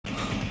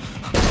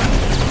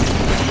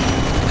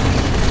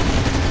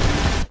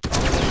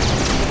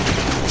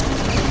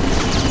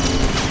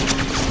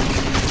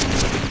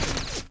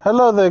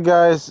Hello there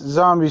guys,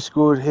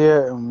 Zombiesqoud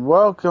here, and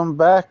welcome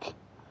back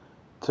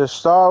to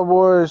Star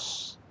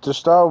Wars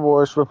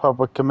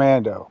Republic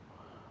Commando.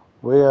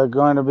 We are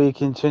going to be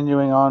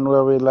continuing on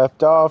where we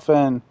left off,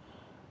 and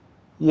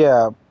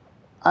yeah,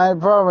 I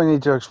probably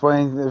need to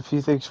explain a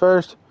few things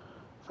first.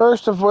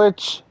 First of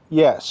which,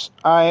 yes,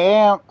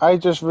 I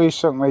just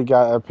recently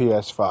got a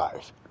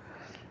PS5.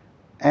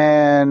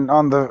 And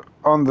on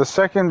the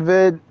second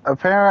vid,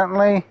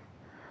 apparently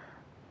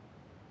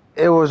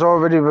it was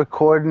already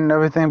recording and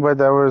everything, but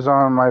that was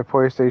on my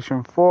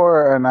PlayStation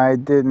 4, and I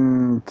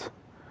didn't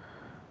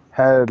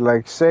had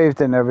like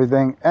saved and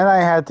everything, and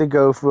I had to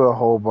go through a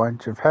whole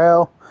bunch of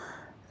hell,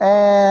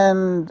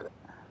 and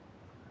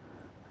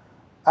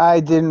I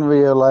didn't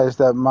realize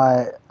that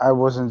I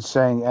wasn't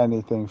saying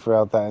anything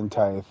throughout that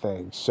entire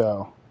thing,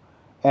 so,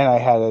 and I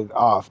had it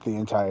off the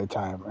entire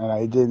time, and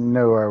I didn't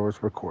know I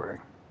was recording.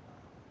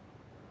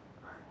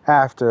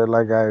 After,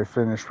 like, I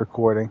finished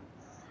recording.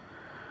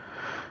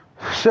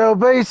 So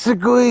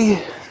basically,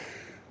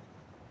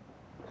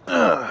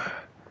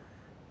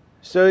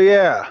 so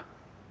yeah.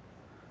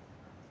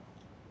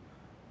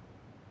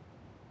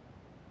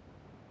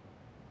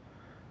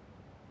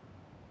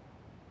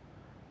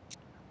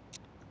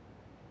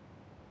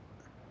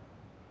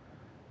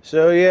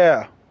 So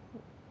yeah,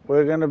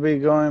 we're going to be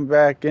going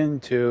back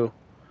into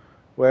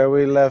where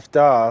we left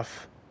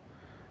off,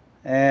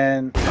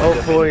 and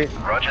hopefully...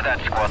 Roger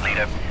that, squad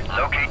leader.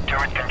 Locate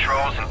turret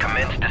controls and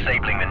commence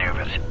disabling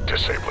maneuvers.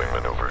 Disabling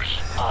maneuvers?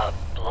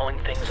 Blowing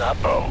things up?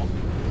 Oh,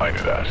 I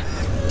knew that.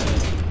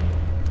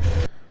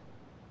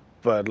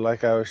 But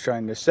like I was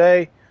trying to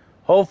say,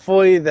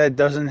 hopefully that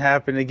doesn't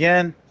happen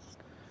again,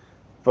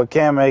 but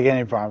can't make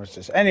any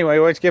promises. Anyway,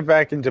 let's get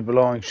back into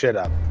blowing shit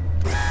up.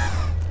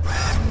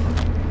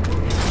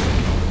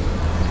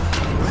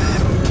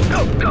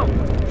 Go!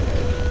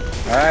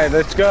 Alright,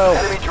 let's go.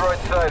 Enemy droid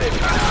sighted.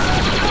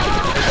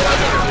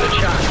 Good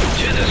shot.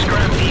 To the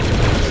scrap heap.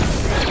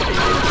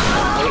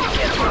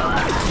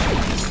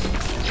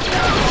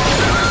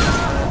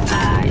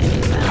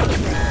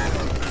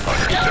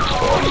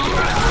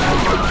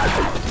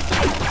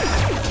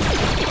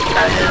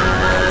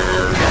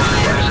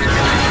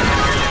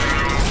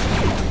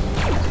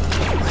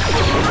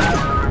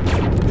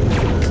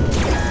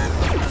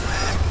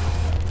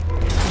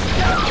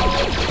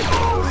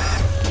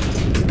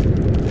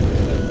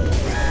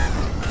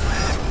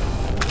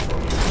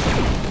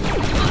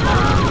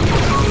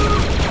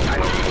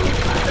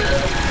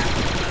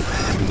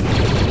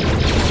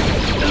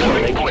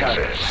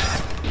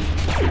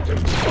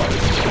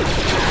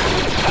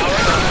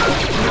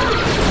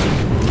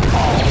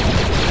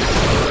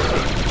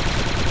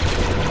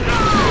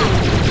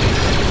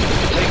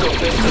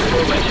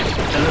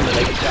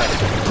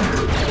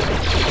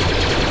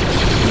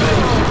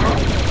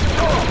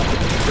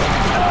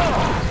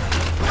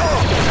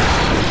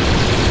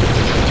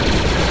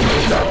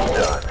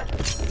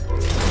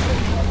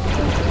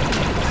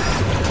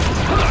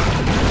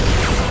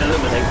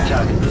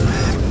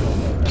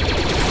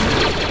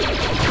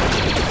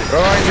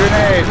 Throwing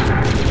grenade. I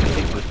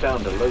think we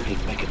found a loading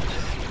mechanism.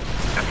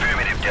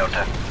 Affirmative,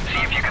 Delta. See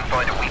if you can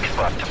find a weak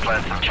spot to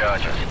plant some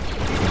charges.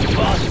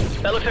 Boss,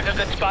 that looks like a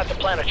good spot to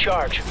plant a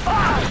charge.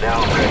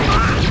 Now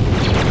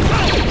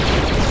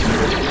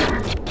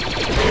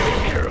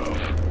Taken care of.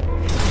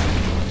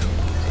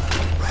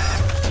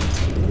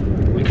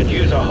 We could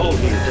use a hold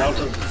here,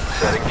 Delta.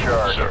 setting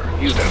charge. Sir,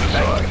 you stand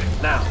aside.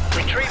 Now.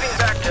 Retrieving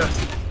back to...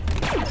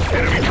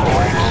 Enemy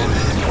droids.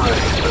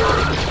 Ready, sir.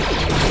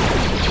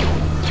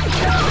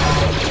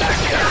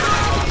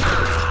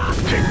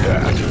 Take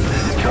that.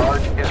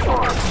 Charge is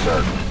armed, sir.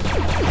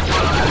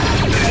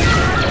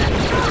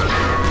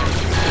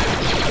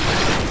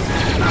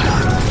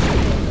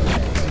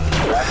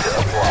 Back to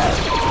apply.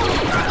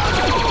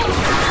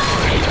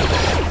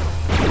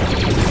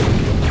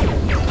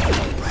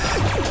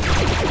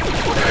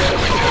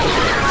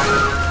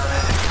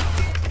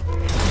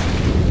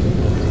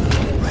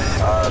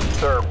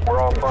 Sir, we're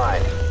all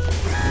fine.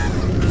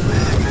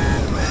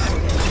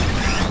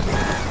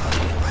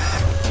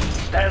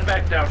 Stand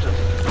back, Delta.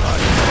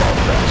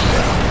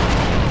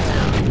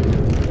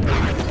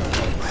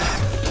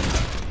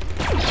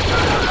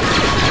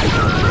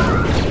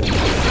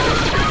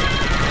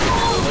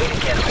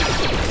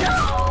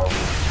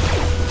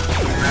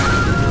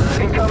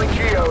 Incoming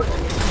geos.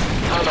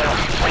 I'm out.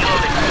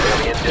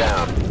 Alien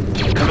down.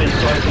 Come in,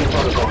 slicing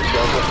protocols,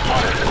 Delta.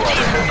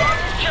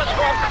 Just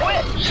won't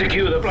quit!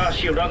 Secure the blast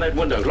shield on that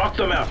window. Lock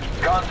them out.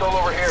 Console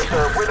over here,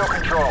 sir. Window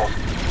controls.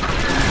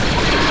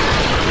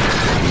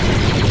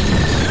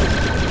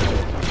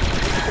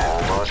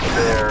 Almost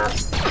there.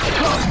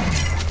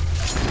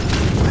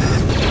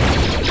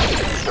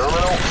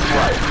 Terminal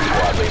right,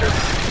 squad leader.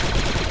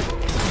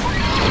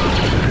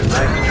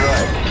 Nice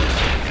strike.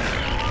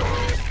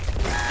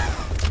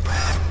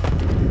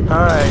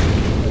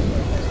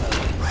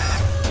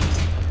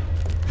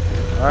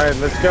 Alright,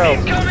 let's go.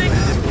 Incoming!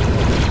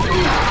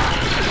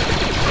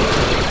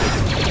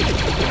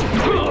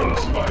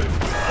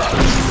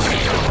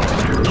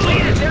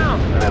 Lead it down.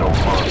 Metal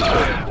monster.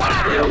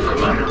 Help,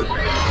 Commander.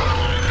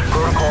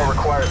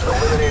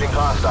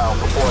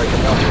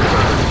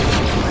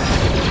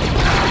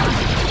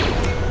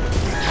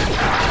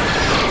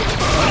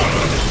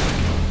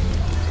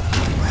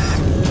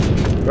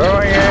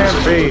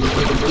 speed. You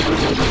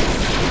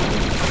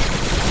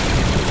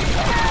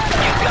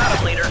got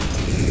him, leader.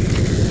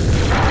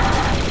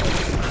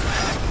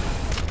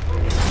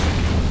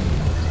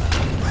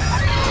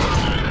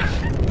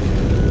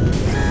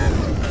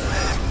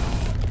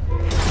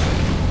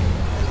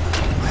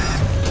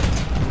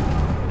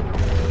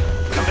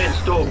 Commence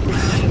door breach.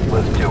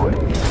 Let's do it.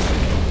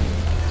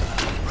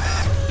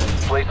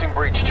 Placing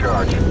breach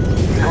charge.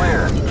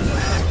 Clear.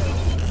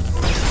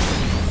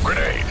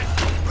 Grenade.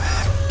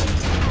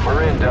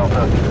 We're in,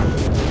 Delta.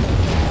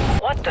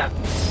 What the?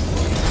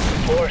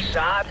 More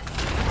sod?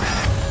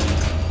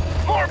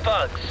 More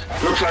bugs.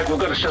 Looks like we're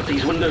gonna shut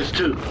these windows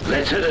too.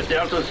 Let's hit it,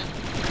 Deltas.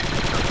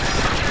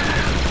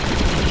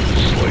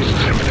 Slice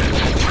is imminent.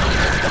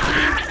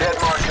 Dead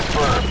mark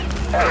confirmed.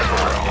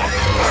 Excellent.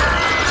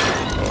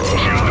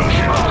 Shield those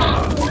shields.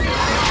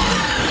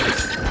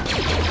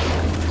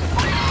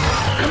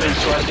 Commence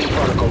slicing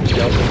protocols,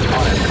 Delta.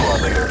 On it, squad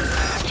leader.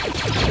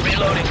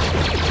 Reloading.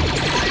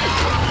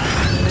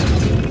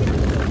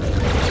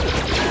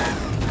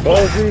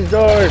 Close these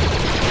doors.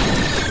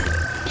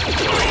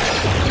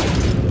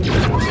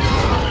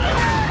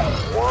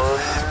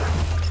 One.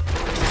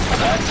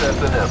 Access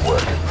the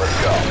network. Let's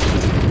go.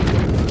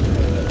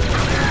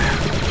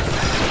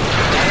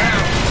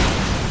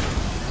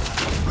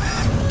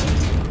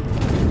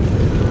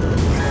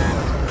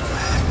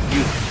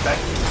 You back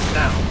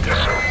now. Yes,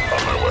 sir.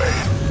 On my way.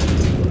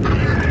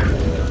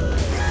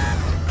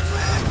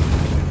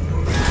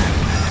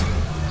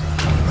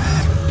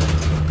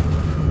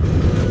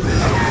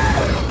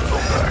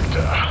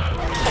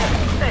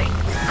 Hey,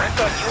 I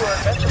thought you were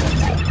invincible.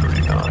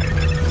 39.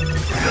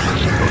 Never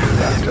saluted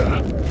Bacta.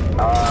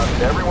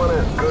 Everyone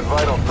has good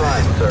vital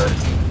signs, sir.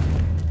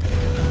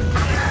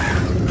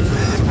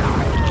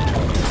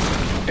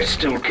 It's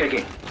still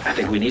kicking. I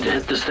think we need to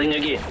hit this thing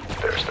again.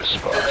 There's the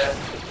spot.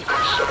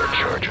 Consider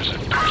charges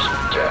and do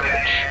some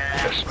damage.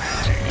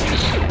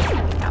 SPTs.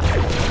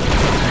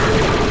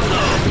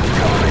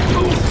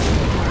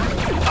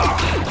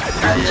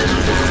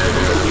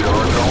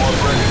 You're going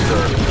ready,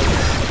 sir.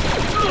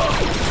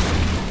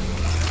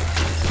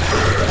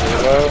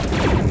 Hello?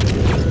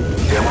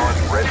 Demo is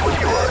ready when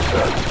you are,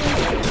 sir.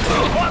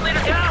 Squad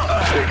leader down!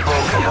 Stay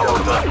focused,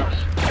 Delta.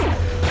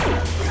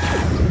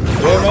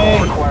 Jimmy?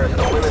 Requires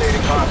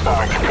eliminating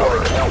hostile control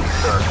to help,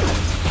 sir.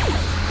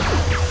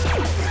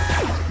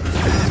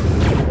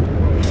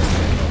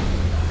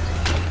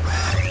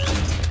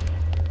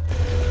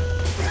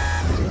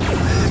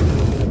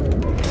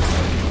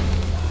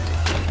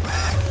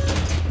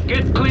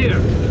 Get clear.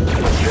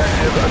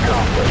 Objective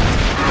accomplished.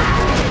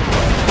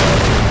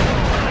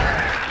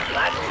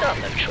 That's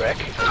nothing, Trick.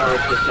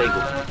 Turret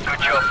disabled. Good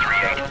job,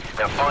 3-8.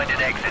 Now find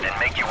an exit and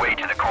make your way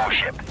to the core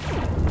ship.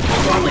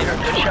 Squad leader,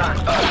 good shot.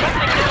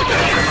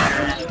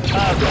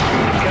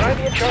 Can I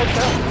be in charge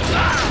now?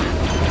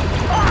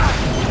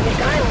 Can you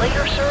die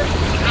later, sir?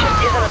 Shit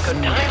isn't a good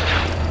time.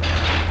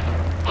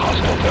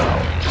 Hostile down.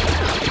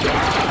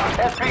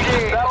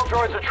 SPD, battle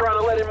droids are trying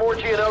to let in more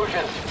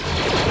Geonosians.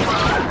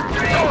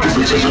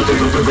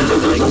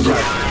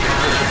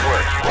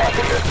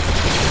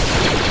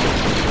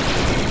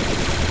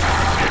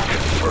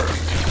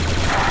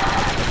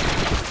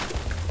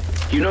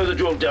 You know the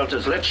drill,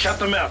 Deltas. Let's shut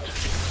them out.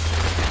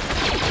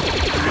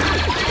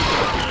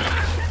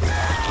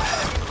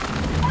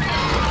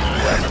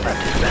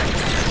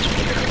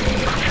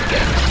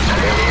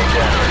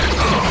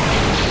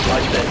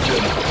 Like that,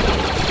 too.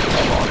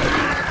 I'm on it.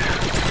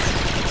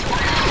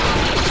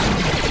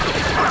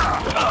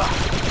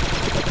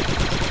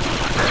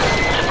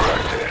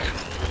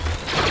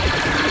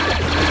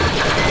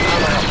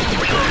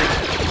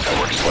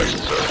 Network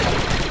sliced, sir.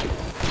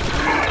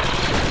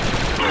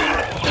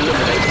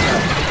 Eliminate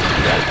them.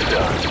 That's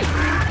done.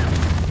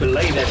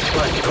 Belay that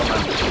slice,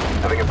 Commander.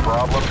 Having a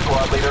problem,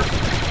 squad leader?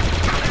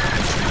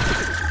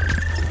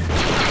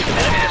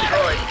 Enemy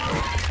destroyed.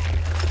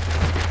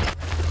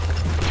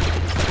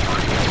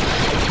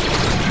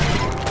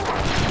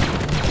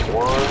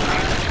 One.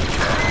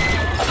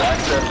 I've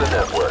accessed the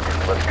network.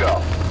 Let's go.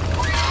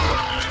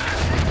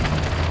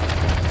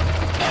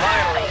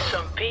 Finally,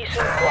 some peace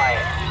and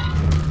quiet.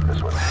 This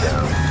one's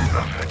down.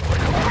 Nothing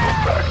like a little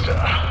Bacta.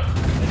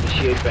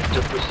 Initiate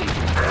vector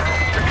proceedings.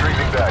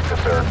 Retrieving back to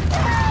sir.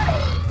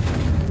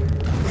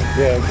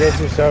 Yeah, get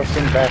yourself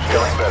some backup.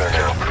 Feeling better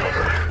now.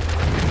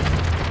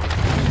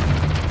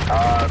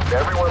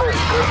 Everyone has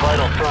good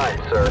vital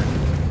signs, sir.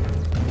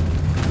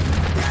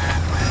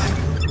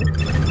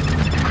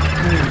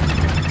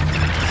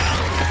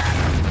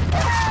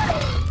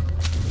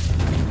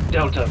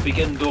 Delta,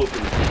 begin door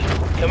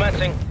breach.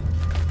 Commencing.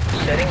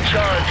 Setting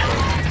charge.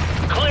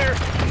 Clear.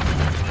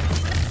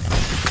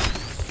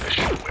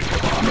 Mission wake up.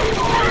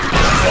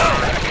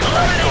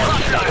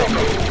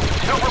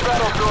 Super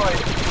battle droid.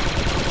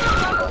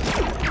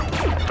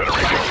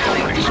 Federation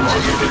company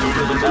smart.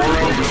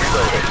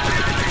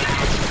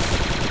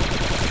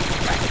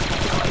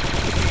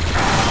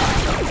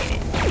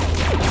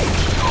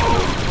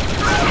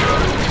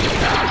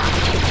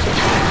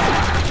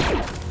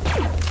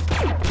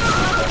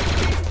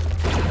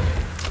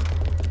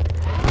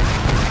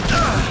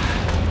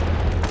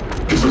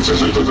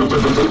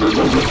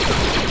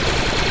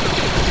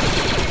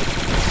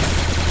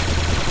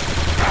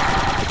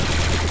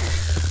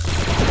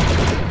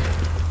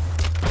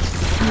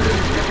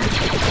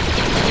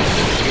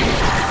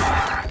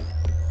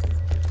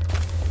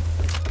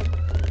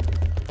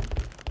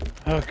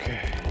 Okay.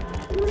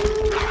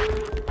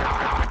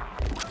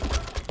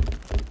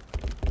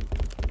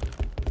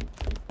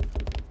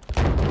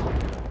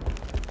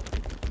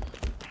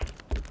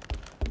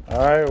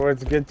 Alright,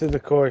 let's get to the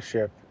core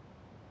ship.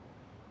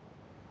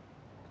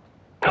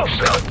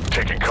 Hostile,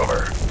 taking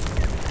cover.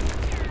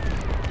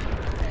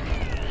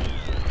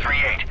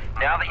 3-8,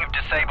 now that you've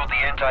disabled the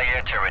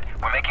anti-air turret,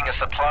 we're making a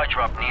supply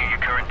drop near your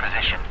current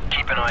position.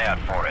 Keep an eye out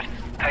for it.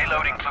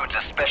 Payload includes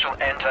a special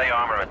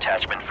anti-armor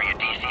attachment for your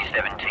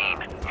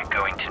DC-17. You're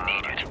going to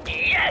need it.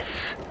 Yes!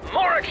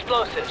 More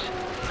explosives!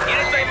 You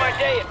just made my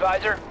day,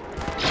 advisor.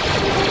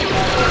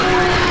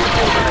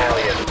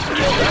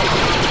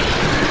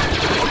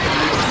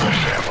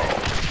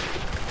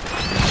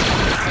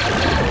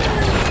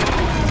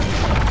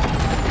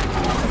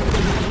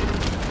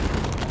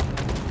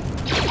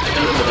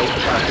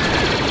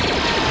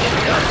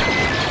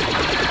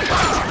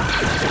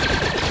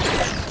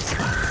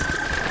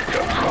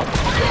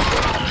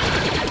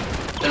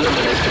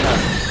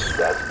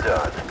 That's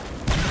done.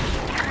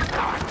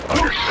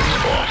 Under 6,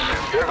 boss.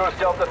 Here goes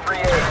Delta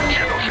 3-8.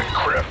 Channels and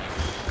Criff.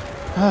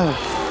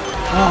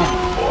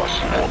 Boss,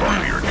 hold on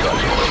to your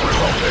guns while we're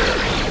out there.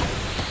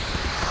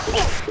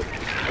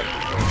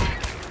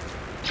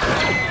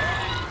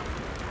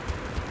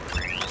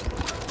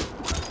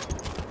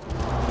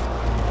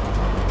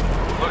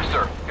 Look,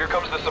 sir. Here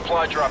comes the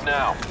supply drop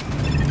now.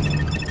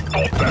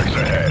 Bolt backs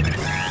ahead.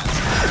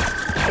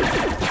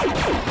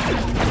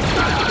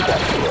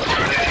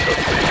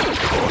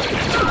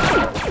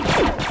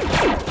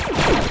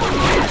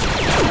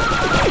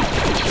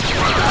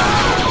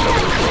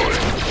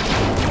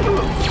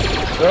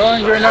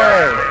 Throwing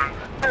grenade!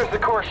 There's the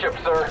core ship,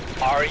 sir.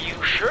 Are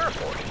you sure,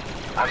 40?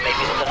 Maybe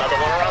there's another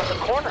one around the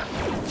corner.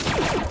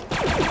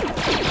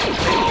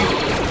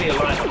 See a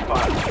line of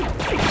fire.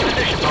 Take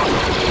position, boss.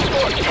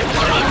 Scorch, in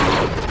position.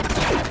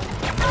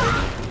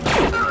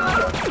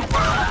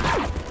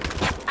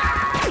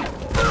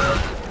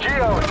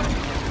 Geos!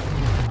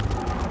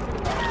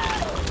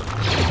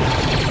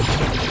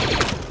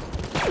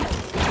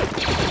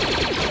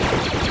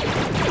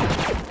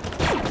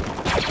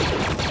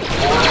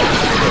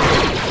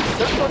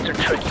 Those ones are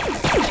tricky.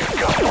 You've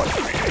got one, 3-8.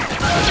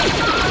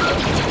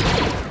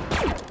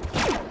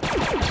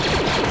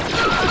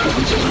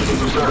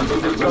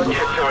 This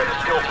gunship turret is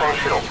still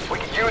functional. We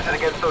can use it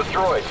against those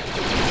droids.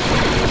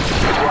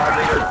 Squad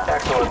leader,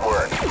 excellent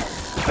work.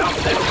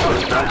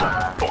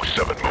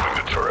 07 moving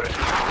the turret.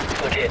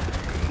 Good hit.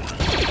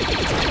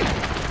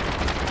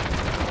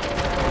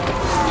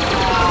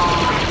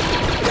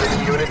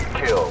 Unit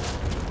killed.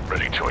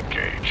 Ready to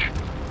engage.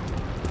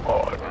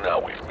 Oh, now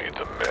we've made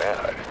them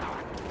mad.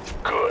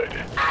 Good.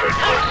 Then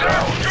close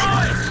out.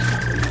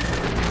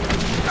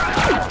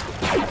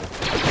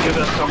 Give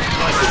us some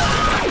snipers.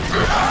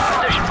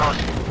 Position, boss.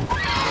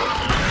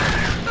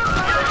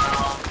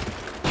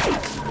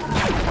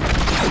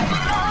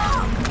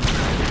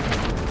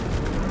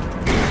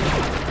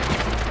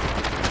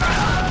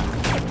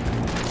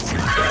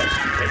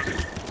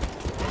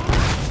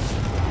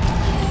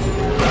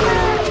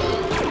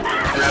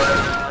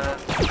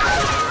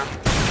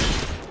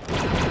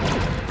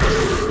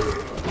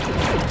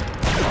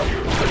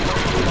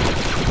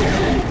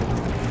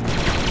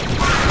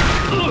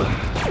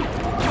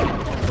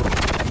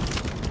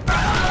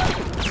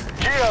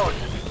 Geos!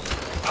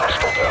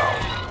 Hostile down.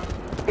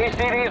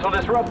 ECDs will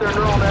disrupt their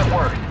neural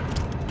networks.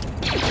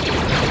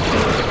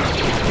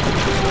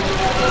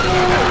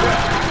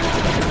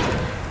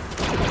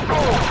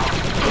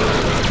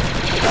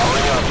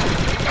 Powering up.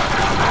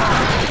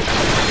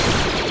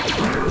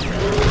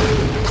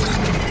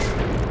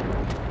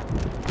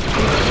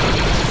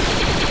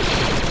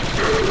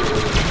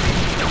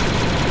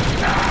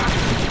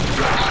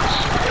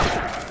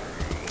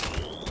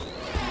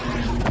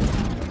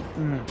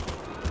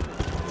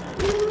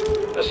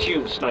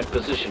 Assume snipe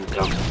position,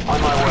 Delta. On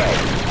my way.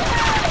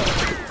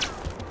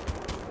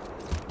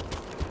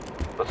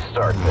 Let's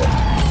start this.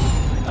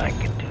 I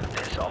can do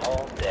this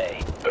all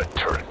day. That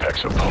turret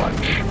packs a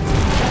punch.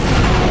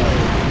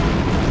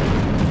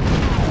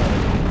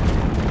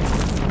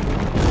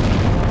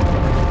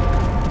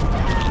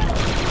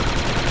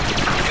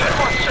 Good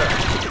one, sir.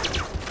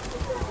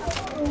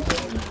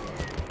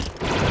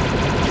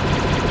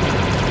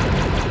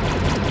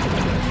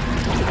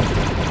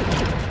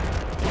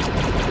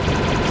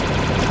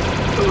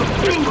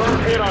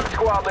 First hit on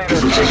squad leader.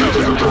 Leader,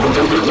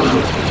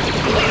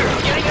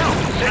 getting out.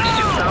 6-2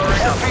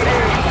 powering up.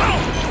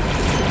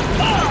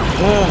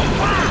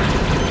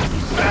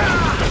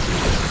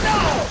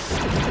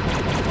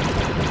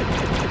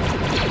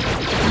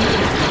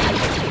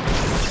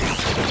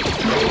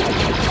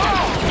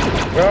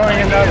 Throwing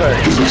another!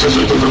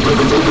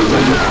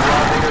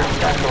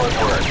 Excellent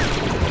work.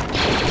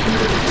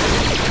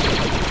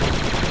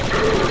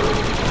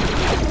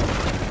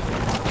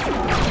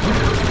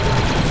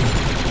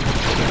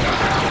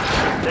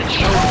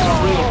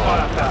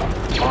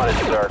 on it,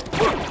 sir.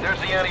 Look, there's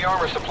the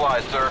anti-armor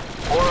supplies, sir.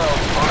 Or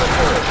else on the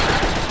turret.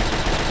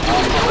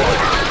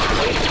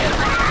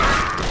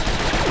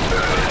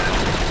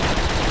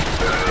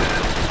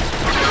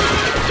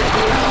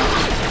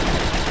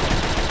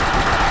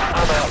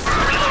 I'm out.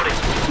 Reloading.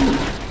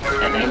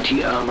 An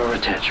anti-armor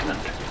attachment.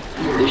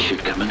 This should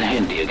come in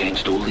handy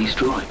against all these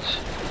droids.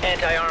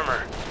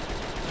 Anti-armor.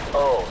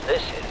 Oh,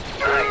 this is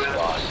nice,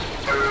 boss.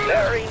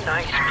 Very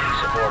nice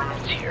piece of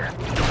ordnance here.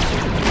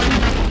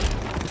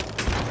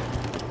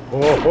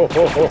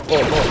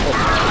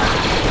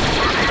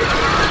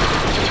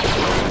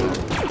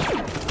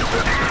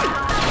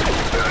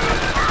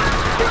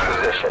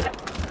 Position.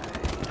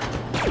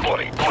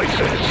 Bloody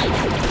places.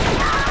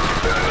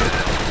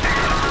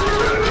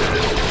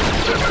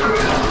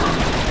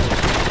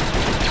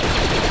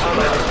 I'm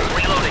out.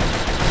 Reloading.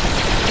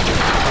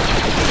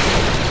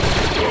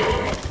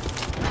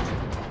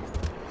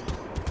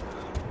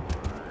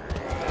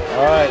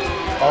 Alright,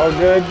 all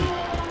good?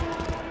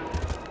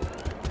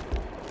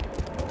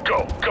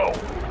 Go, go.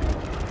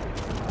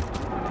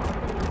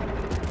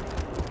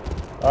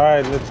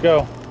 Alright, let's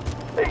go.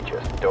 They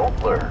just don't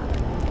learn.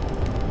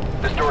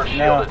 This door's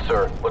shielded,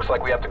 sir. Looks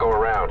like we have to go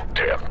around.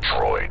 Damn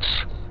droids.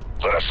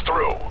 Let us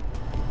through.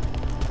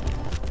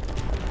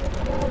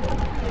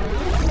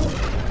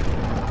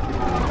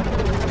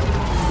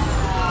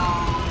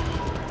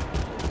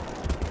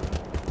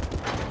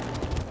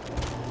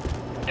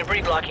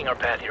 Debris blocking our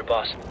path here,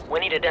 boss. We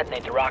need to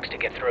detonate the rocks to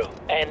get through.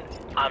 And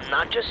I'm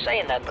not just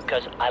saying that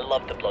because I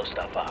love to blow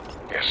stuff up.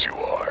 Yes, you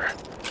are.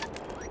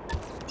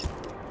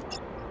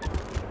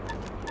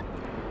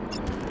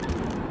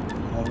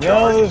 I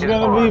know there's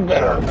gonna be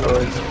bad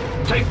droids.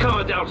 Take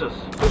cover, Deltas.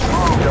 Let's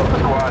move, Delta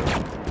Squad.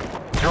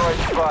 Droid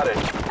spotted.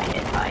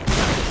 Take that.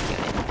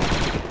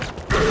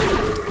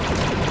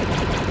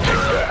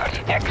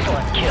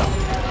 Excellent kill.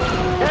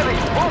 Heavy,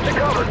 move to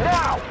cover,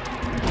 now!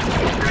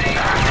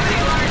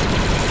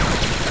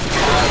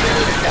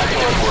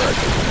 Excellent work.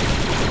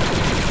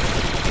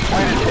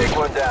 Way to take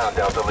one down,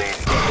 Delta Lead.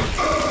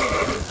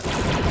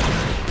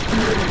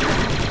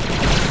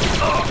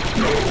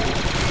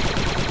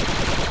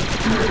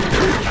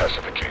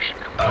 Pacification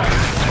complete.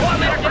 Squad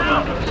leader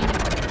down!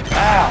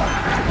 Ow!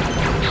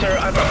 Sir,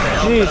 I'd love to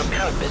help, Jeez. but I'm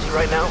kind of busy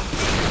right now.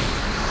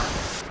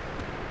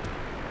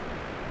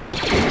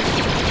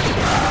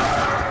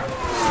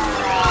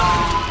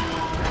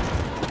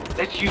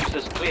 Let's use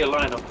this clear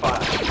line of fire.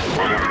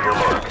 Moving your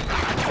mark.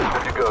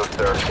 Good to go,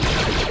 sir.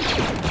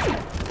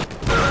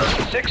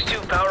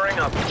 6-2 powering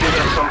up. Give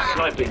us some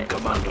sniping,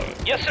 Commando.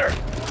 Yes, sir.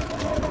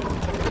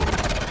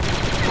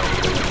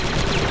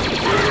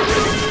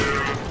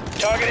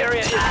 Target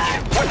area is...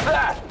 What's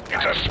that?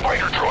 It's a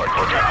spider droid.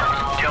 Look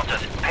out.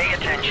 Deltas, pay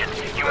attention.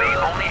 You may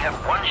only have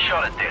one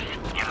shot at this.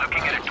 You're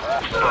looking at a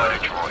dwarf spider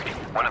droid,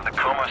 one of the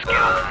Commerce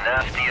Guild's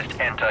nastiest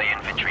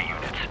anti-infantry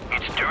units.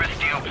 Its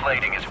durasteel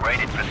plating is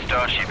rated for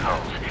starship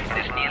hulls and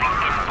is nearly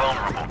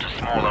invulnerable to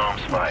small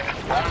arms fire.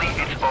 Only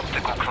its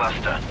optical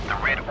cluster, the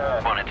red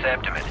orb on its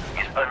abdomen,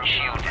 is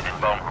unshielded and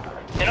vulnerable.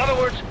 In other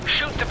words,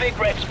 shoot the big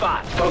red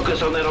spot.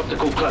 Focus on that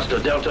optical cluster,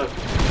 Delta.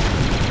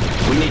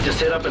 We need to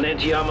set up an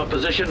anti-armor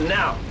position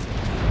now.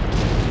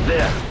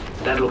 There.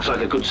 That looks like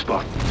a good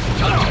spot.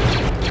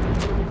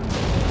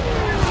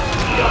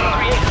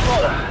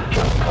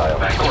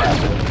 Back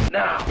left.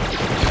 Now.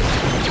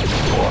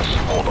 Boss,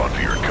 hold on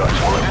to your guns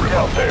while I rip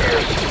out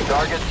theirs.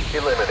 Target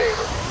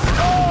eliminated.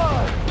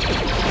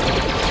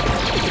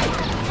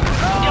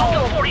 Delta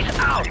 40's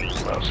out.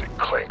 Lousy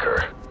clinker.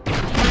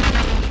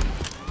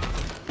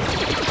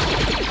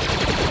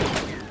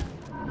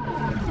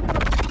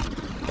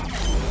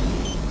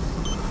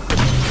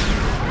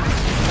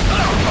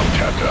 I'm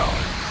tapped out.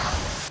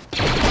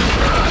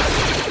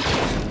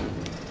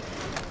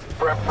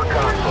 Prep for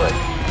conflict.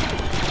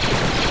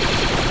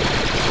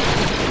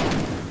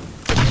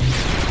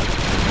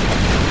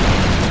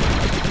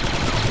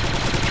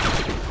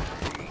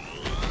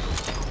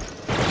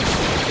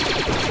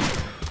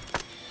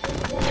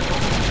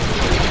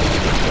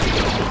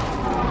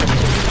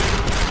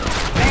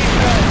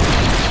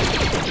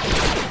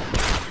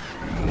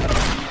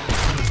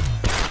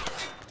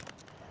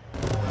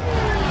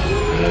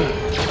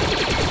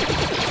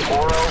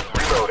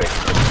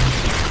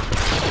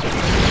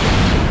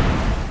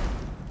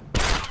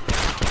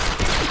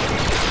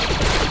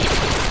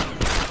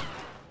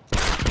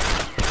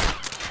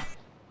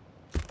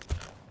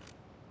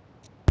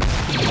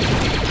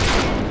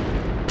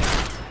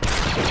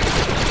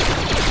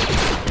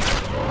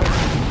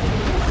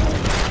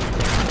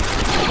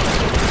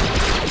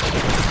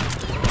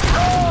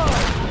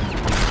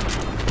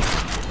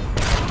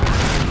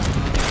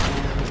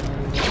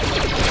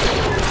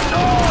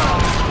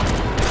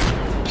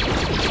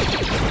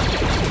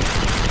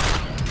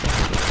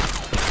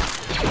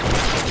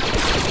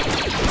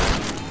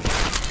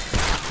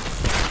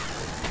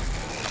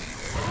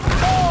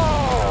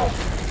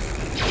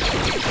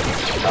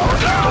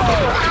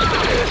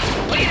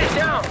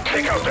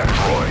 Take out that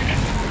droid.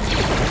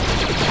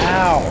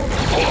 Ow!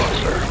 Hold on,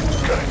 sir.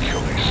 Gotta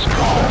kill these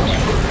scumbags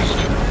first.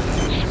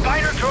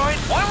 Spider droid?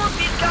 Why weren't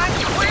these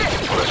Guys, quit!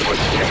 Well, that's what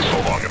takes so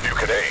long if you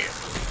could aim.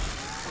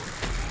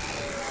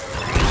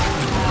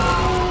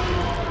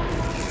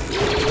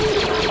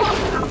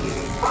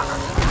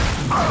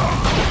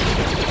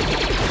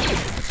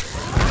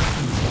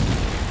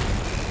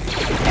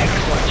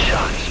 Excellent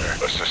shot, sir.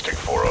 Assisting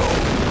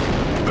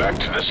 4-0. Back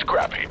to the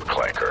scrap heap,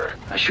 Clanker.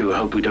 I sure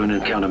hope we don't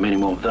encounter many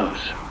more of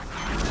those.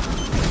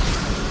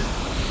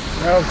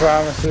 No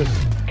promises.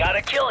 Got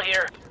a kill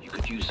here. You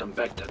could use some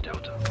Vector,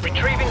 Delta.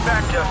 Retrieving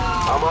Vector.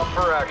 I'm up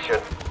for action.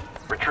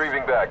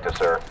 Retrieving Bacta,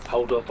 sir.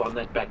 Hold off on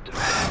that Vector.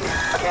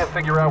 I can't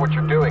figure out what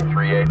you're doing,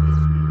 3-8.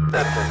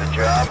 That's the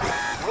job.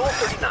 Rule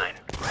 39.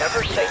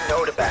 Never say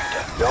no to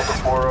Bacta. Delta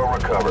 4-0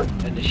 recovered.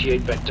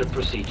 Initiate Vector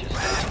procedures,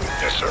 Delta.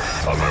 Yes, sir.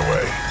 On my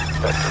way.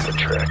 Back to the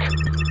track.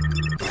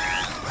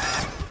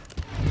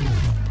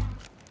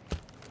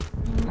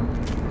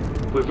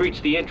 We've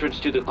reached the entrance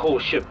to the core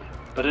ship,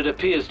 but it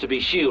appears to be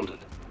shielded.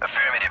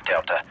 Affirmative,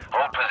 Delta.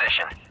 Hold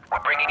position.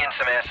 We're bringing in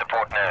some air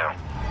support now.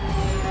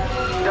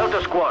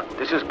 Delta Squad,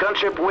 this is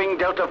Gunship Wing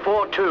Delta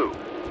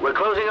 4-2. We're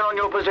closing in on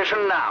your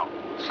position now.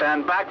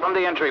 Stand back from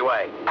the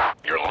entryway.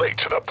 You're late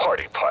to the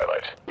party,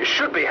 pilot. You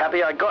should be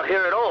happy I got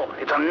here at all.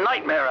 It's a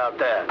nightmare out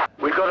there.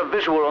 We've got a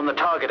visual on the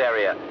target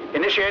area.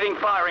 Initiating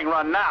firing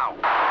run now.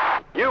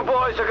 You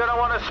boys are gonna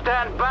want to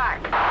stand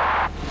back.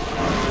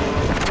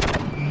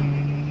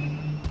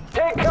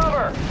 Take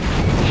cover!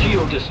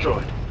 Shield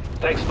destroyed.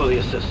 Thanks for the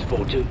assist,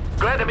 4-2.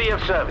 Glad to be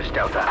of service,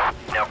 Delta.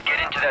 Now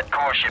get into that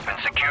core ship and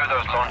secure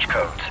those launch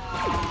codes.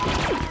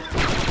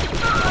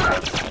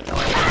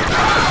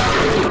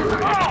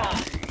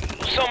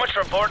 So much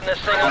for boarding this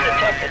thing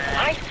undetected.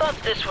 I thought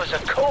this was a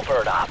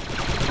covert op.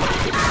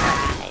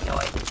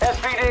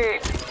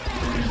 SPD!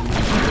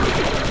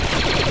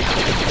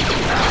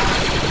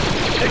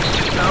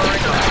 6-2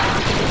 powering on.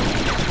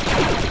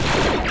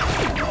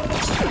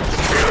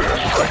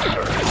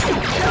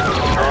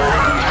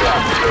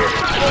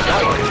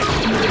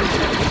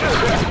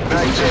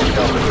 Nice hit,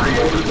 Delta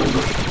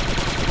 3-8.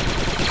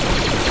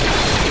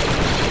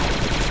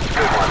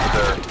 Good one,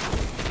 sir.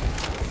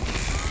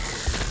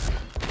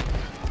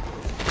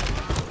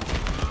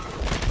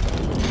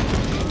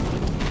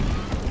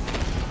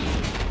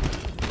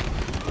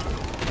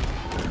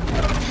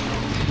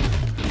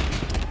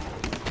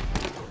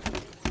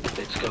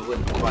 Let's go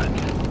in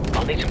quietly.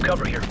 I'll need some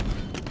cover here.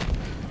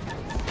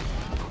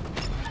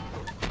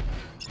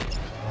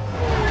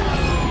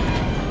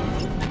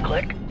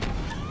 Click,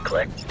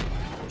 click,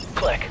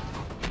 click.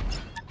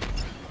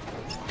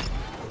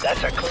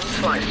 That's a clean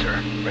slice,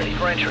 sir. Ready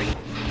for entry.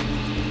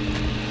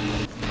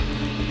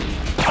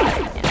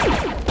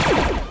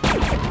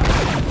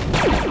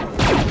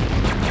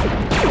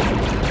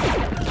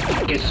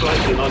 Get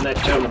slicing on that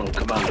terminal,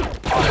 Commander.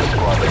 On it,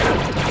 squad leader.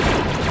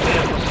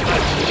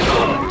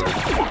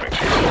 Moving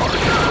to your mark.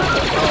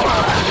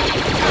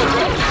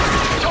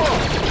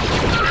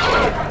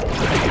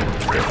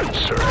 Ribbon,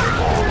 sir.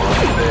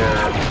 Almost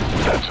there.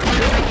 That's a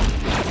kill.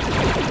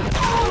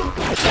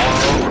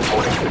 4-0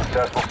 reporting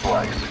successful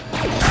slice.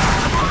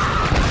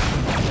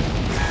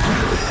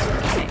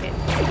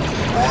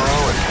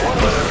 4-0 is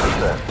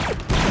 100%.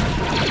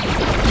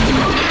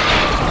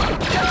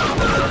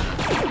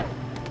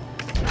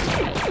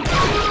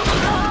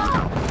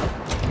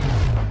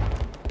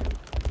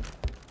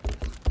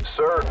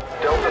 Sir,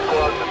 Delta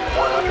Squad is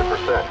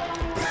 100%.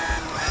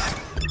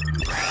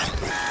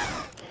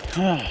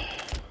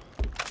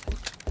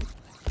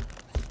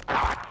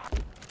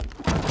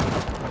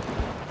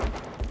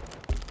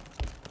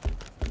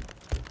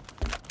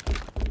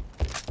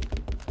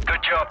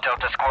 Good job,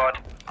 Delta Squad.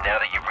 Now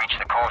that you've reached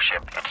the core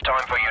ship, it's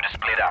time for you to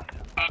split up.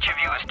 Each of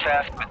you is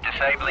tasked with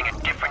disabling a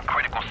different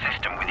critical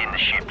system within the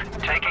ship.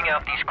 Taking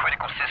out these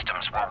critical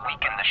systems will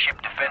weaken the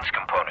ship defense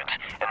components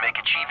and make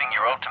achieving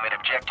your ultimate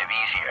objective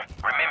easier.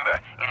 Remember,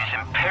 it is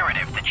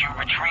imperative that you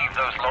retrieve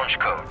those launch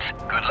codes.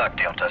 Good luck,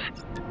 Deltas.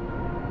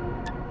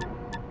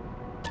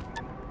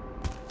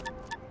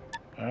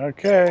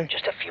 Okay.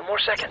 Just a few more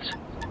seconds.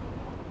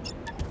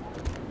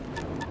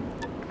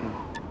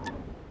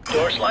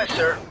 Door slice,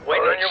 sir.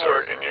 Waiting All right, on your sir,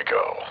 word. in you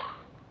go.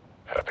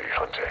 Happy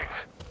hunting.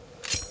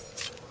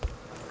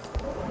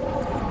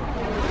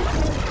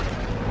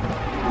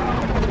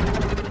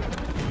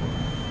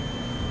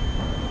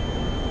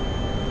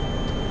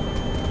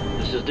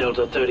 This is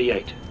Delta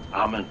 38.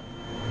 Amen.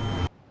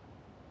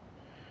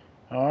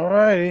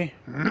 Alrighty.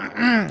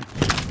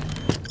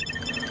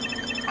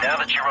 Now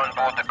that you're on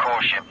board the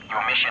core ship,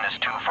 your mission is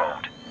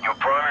twofold. Your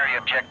primary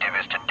objective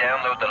is to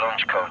download the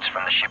launch codes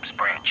from the ship's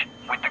bridge.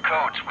 With the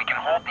codes, we can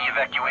halt the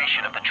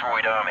evacuation of the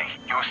droid army.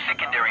 Your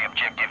secondary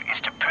objective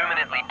is to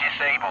permanently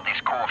disable this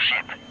core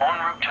ship. En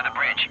route to the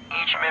bridge,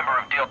 each member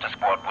of Delta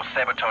Squad will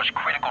sabotage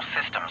critical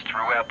systems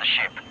throughout the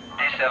ship.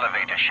 This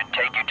elevator should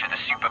take you to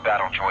the super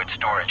battle droid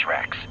storage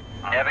racks.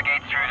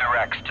 Navigate through the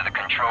racks to the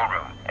control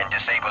room and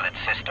disable its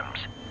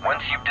systems.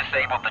 Once you've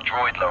disabled the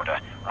droid loader,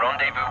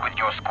 rendezvous with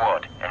your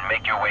squad and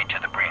make your way to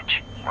the bridge.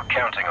 We're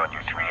counting on you,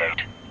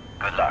 3-8.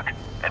 Good luck.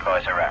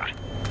 Advisor out.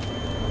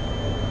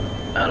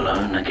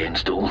 Alone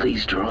against all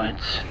these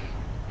droids?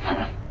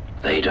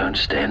 They don't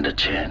stand a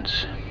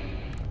chance.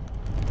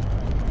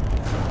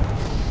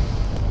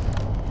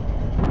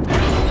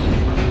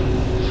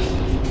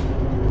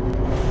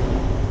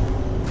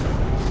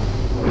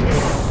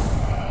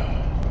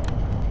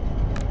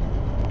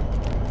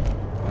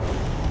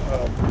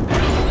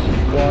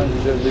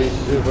 Going to these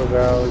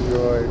superpowered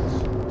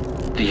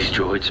droids. These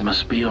droids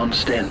must be on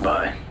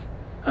standby.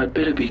 I'd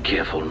better be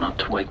careful not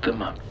to wake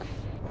them up.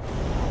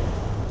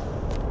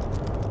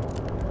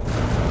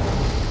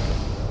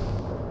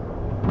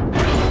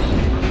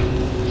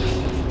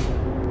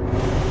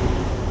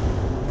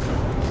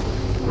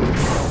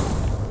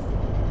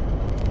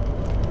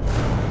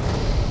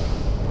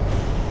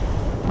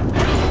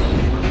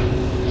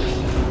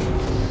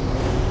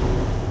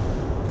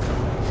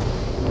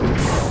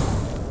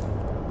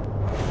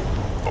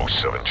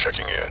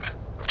 Checking in.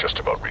 I've just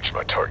about reached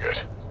my target.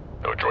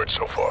 No droids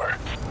so far.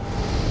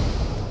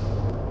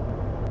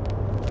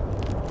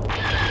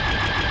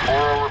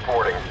 4-0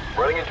 reporting.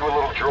 Running into a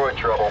little droid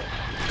trouble.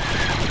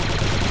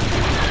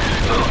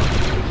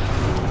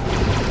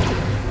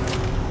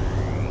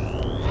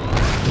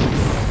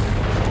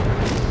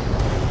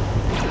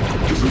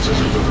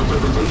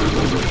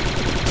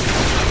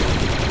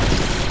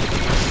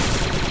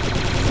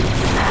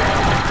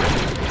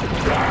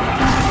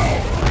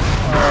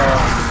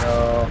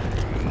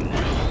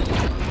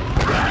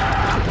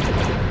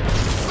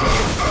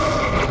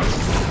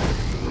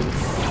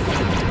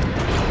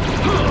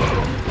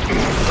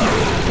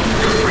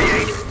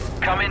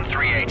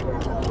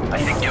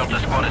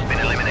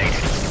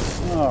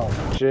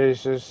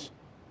 Jesus.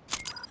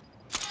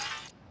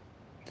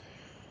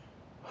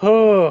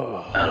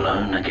 Oh.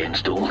 Alone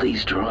against all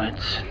these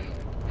droids?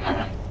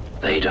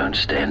 They don't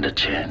stand a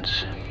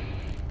chance.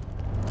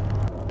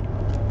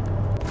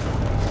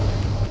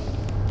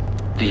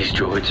 These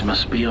droids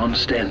must be on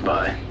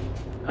standby.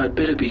 I'd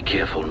better be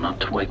careful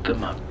not to wake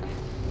them up.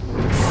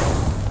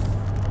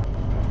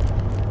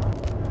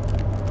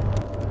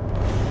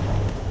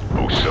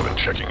 Oh, 07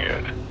 checking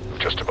in. I've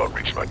just about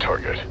reached my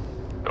target.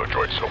 No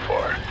droids so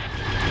far.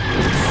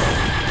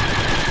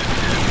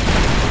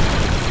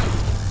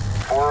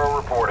 4-0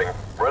 reporting.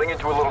 Running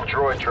into a little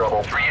droid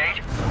trouble.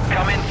 3-8,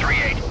 come in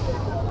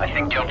 3-8. I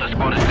think Delta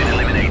Squad has been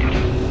eliminated.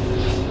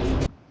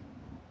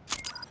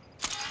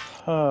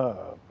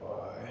 Oh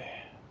boy.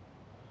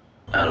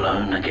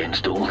 Alone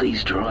against all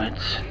these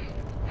droids?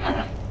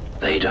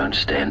 They don't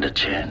stand a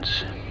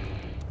chance.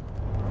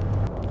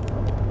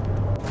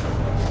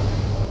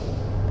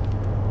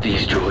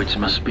 These droids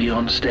must be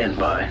on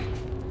standby.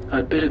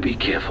 I'd better be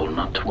careful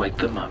not to wake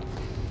them up.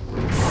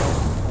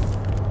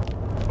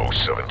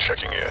 07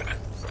 checking in.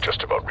 I've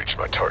just about reached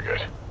my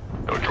target.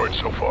 No droids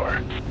so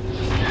far.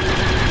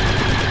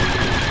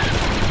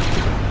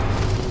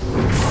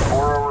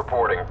 4-0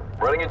 reporting.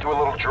 Running into a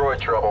little droid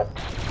trouble.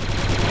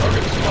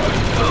 Target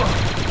spotted.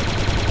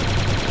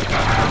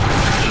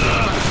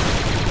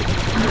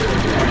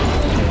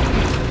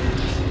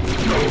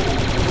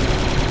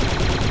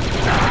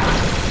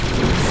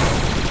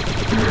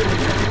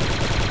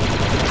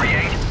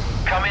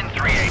 3-8, come in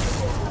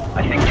 3-8.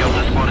 I think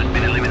Delta Squad has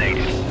been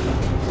eliminated.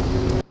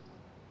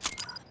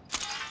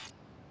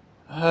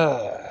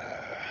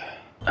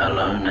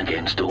 Alone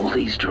against all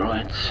these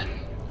droids?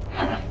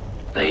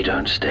 They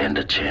don't stand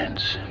a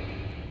chance.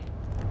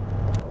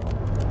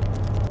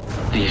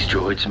 These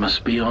droids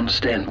must be on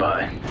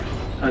standby.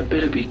 I'd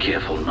better be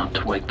careful not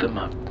to wake them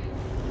up.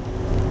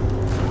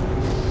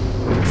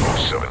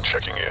 07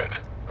 checking in.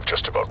 I've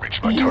just about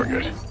reached my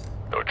target.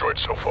 No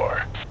droids so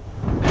far.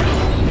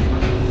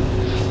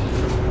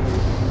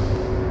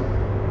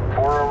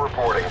 4-0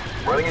 reporting.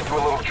 Running into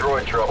a little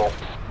droid trouble.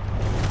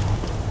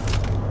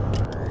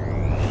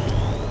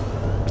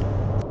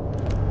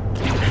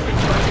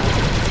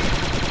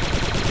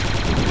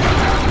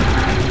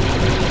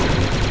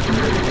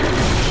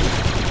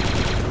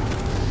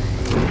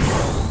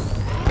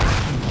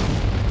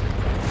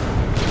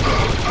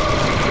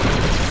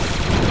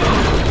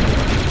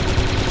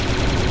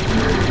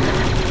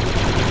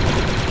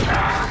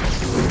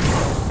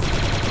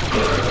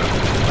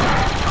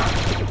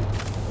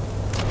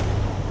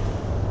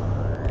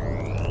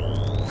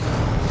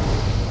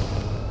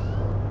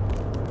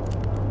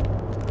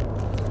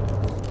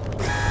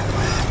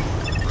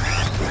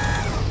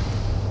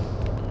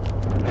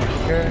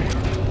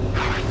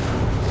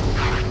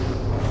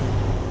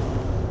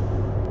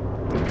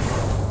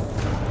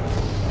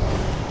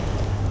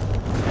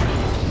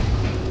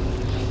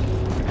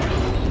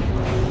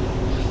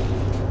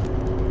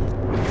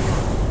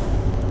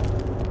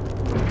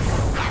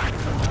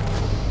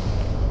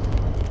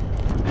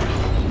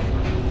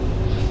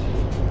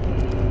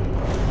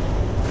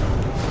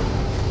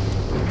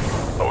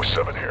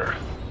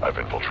 I've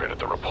infiltrated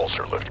the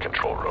repulsor lift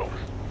control room.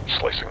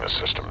 Slicing the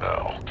system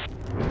now.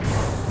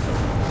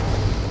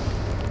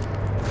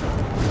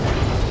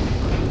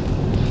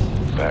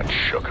 That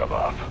shook him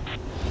up.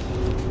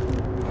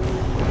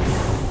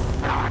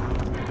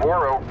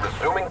 4-0,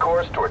 resuming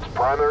course towards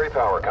primary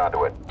power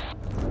conduit.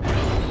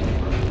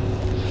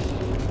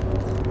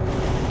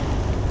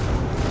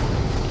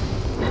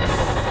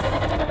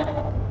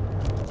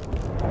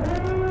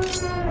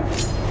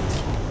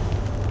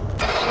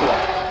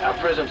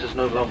 presence is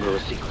no longer a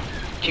secret.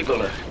 Keep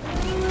alert.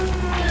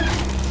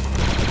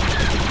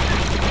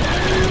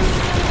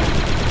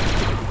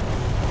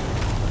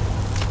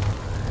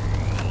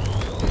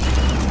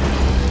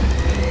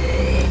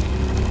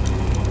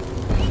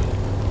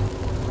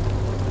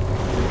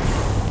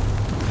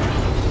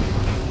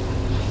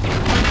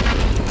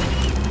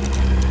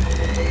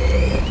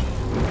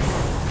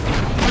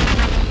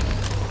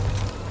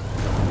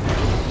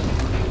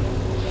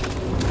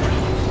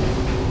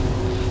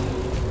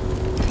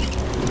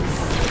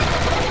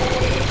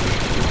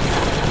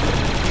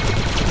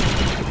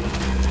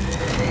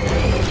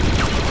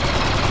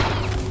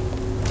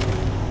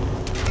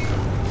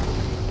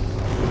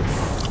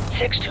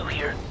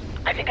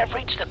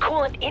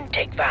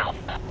 Intake valve.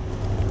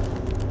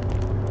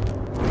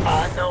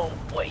 No,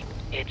 wait.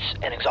 It's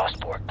an exhaust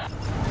port.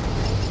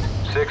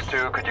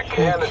 6-2, could you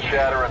can the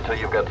chatter until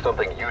you've got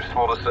something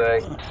useful to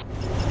say?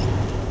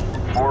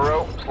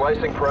 4-0,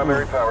 slicing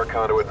primary power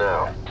conduit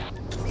now.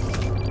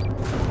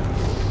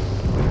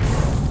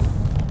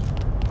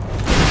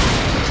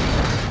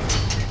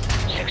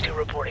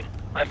 Reporting.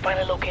 I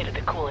finally located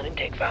the coolant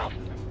intake valve.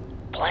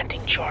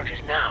 Planting charges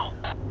now.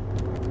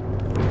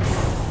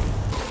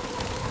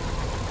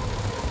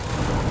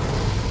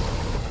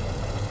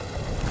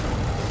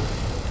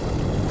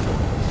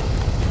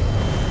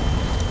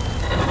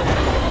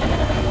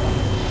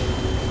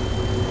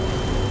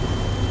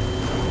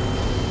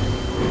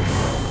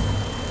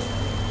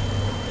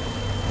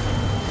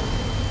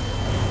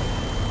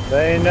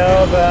 They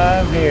know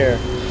that I'm here.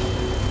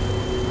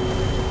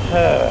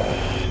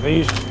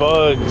 These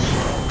bugs.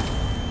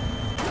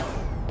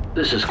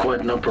 This is quite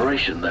an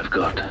operation they've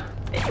got.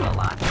 It's a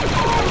lot.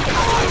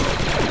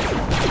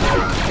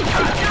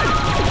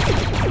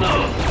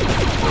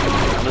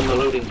 I'm in the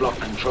loading block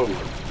control room.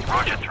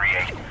 Roger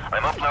 3-8.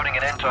 I'm uploading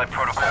an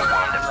anti-protocol one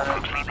that will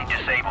completely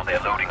disable their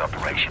loading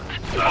operations.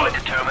 Find a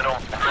terminal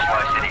and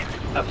slice it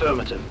in.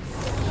 Affirmative.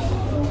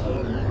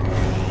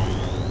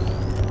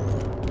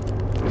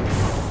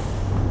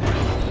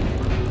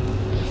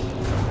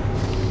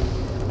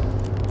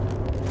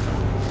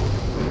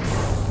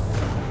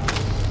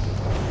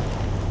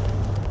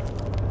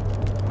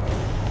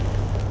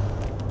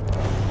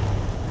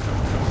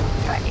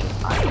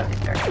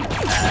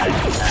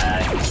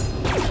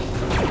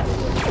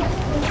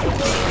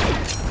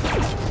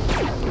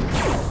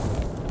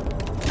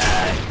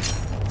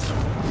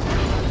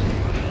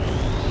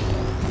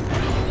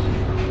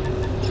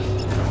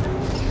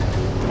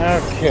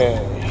 Okay.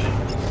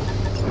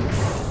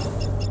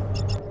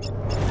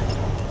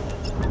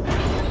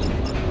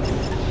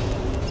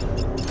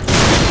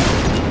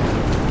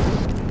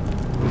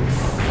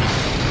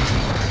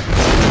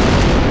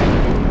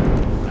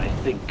 I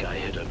think I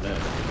hit a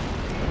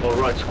nerve. All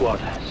right, squad.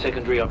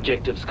 Secondary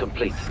objectives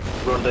complete.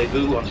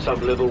 Rendezvous on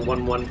sub-level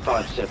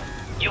 1157.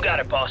 You got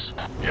it, boss.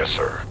 Yes,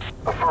 sir.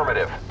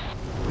 Affirmative.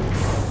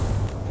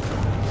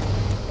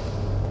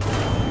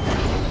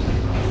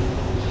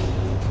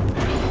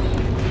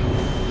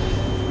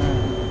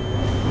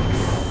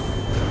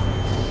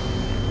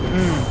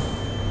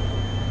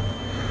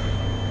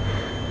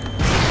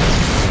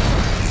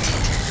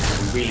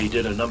 We really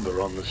did a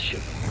number on this ship.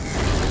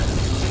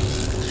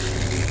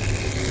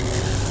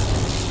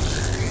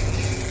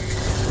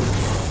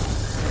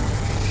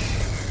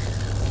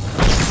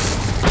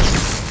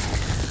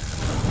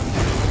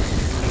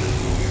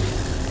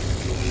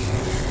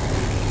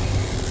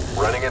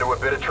 Running into a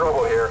bit of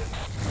trouble here.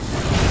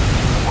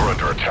 We're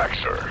under attack,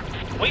 sir.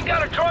 We've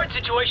got a droid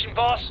situation,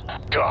 boss.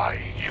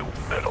 Die, you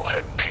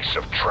metalhead piece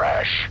of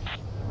trash.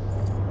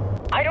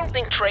 I don't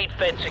think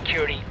Trade-Fed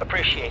Security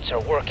appreciates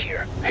our work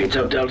here. Heads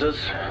up, Deltas.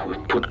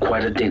 We've put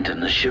quite a dent in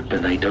the ship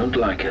and they don't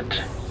like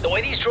it. The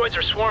way these droids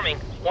are swarming,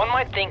 one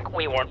might think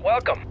we weren't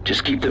welcome.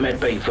 Just keep them at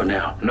bay for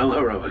now. No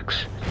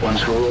heroics.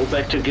 Once we're all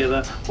back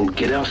together, we'll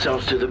get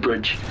ourselves to the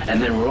bridge,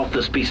 and then we're off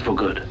this beast for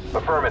good.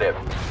 Affirmative.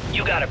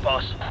 You got it,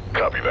 boss.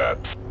 Copy that.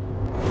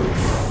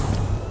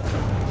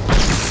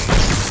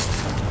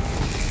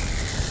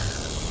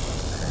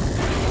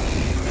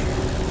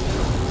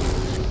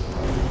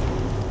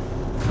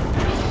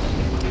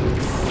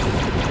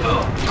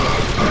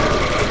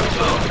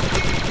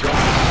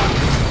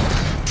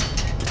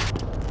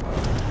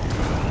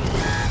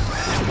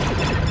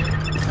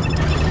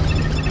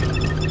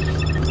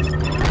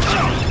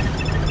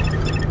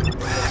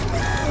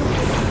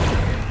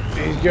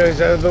 These guys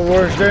have the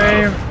worst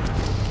aim.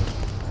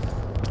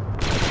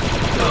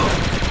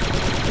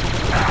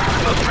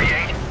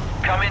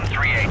 3-8. Come in,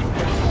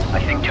 3-8. I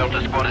think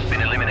Delta Squad has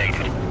been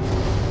eliminated.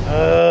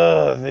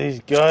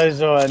 These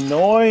guys are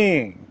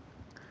annoying.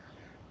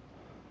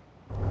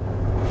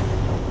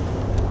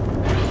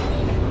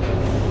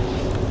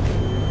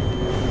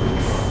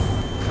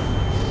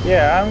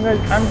 Yeah,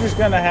 I'm just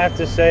gonna have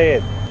to say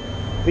it.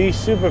 These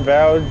super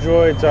battle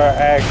droids are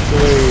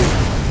actually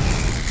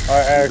We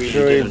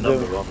really did a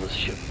number on this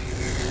ship.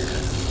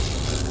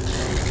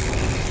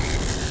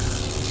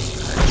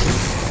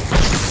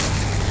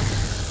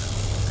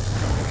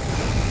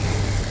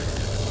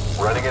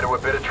 Running into a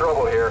bit of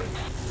trouble here.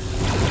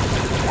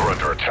 We're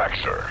under attack,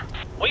 sir.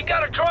 We've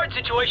got a droid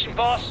situation,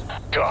 boss.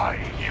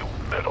 Die, you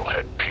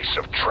metalhead piece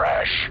of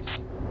trash.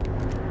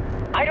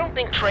 I don't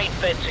think Trade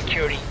Fed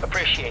Security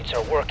appreciates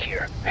our work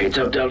here. Heads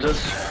up,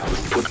 Deltas.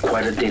 We've put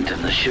quite a dent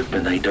in the ship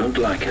and they don't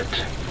like it.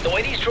 The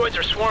way these droids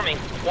are swarming,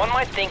 one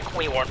might think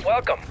we weren't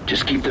welcome.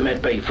 Just keep them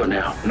at bay for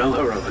now. No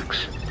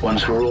heroics.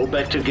 Once we're all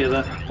back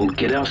together, we'll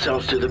get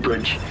ourselves to the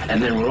bridge,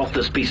 and then we're off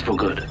this beast for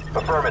good.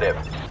 Affirmative.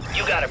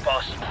 You got it,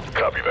 boss.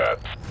 Copy that.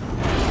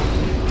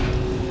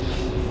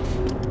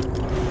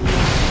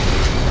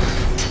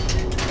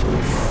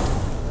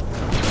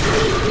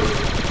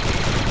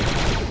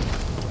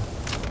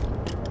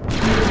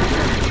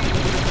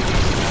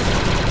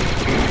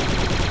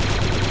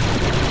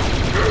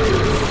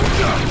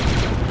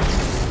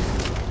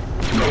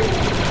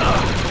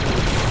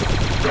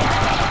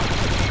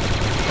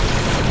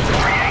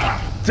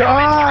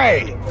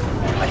 Die!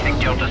 I think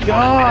Delta's one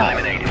has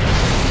been eliminated.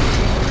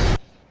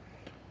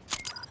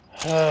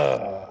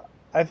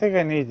 I think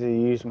I need to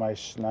use my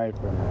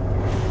sniper now.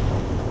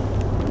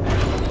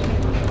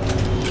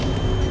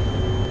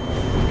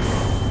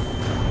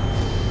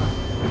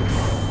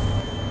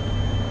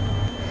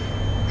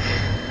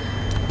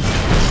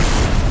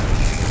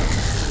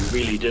 We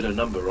really did a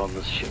number on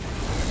this ship.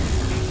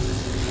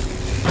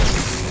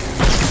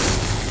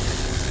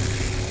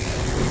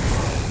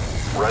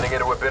 Running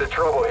into a bit of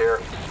trouble here.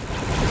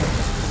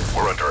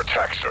 We're under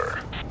attack,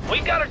 sir.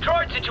 We've got a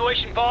droid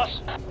situation,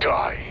 boss.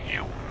 Die,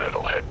 you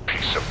metalhead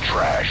piece of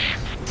trash.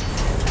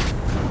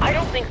 I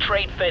don't think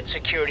Trade Fed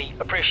Security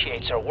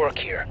appreciates our work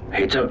here.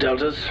 Heads up,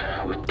 Deltas.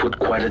 We've put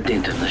quite a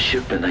dent in the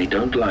ship and they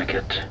don't like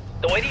it.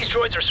 The way these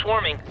droids are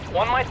swarming,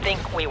 one might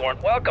think we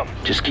weren't welcome.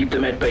 Just keep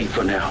them at bay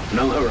for now.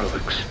 No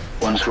heroics.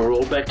 Once we're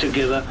all back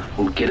together,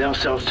 we'll get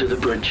ourselves to the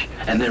bridge,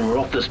 and then we're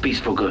off this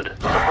beast for good.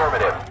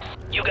 Affirmative.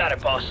 You got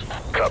it, boss.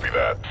 Copy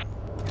that.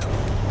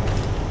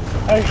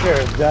 I should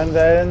have done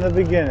that in the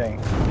beginning.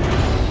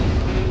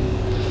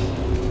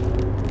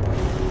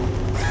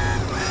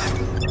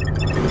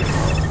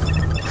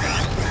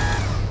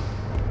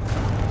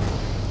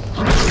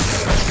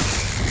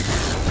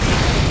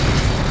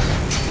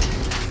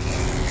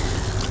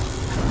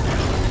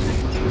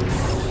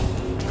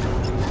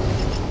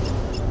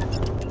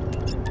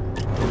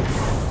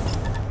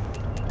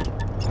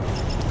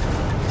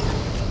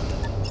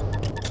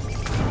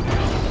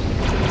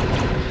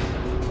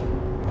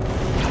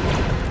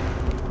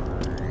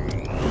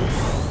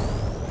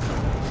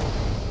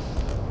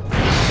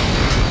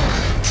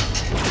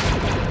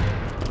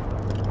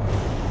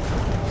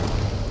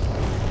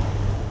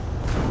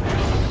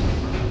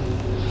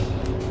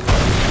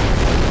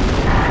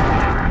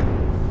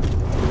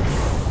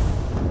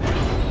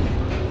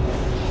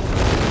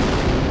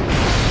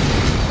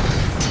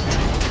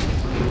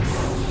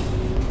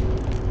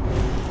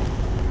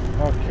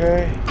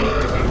 Okay.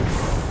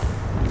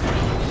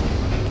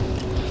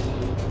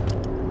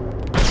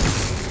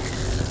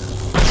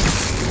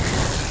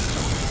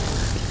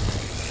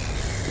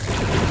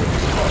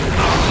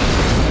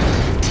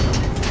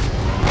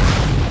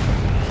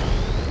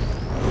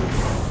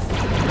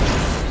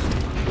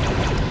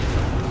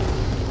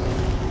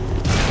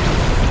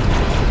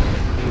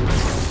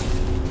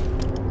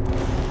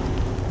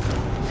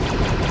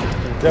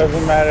 It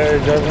doesn't matter,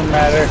 it doesn't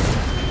matter.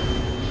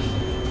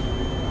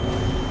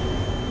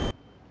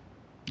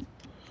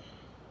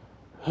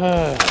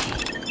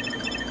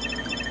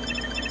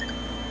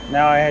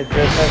 Now I just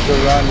have to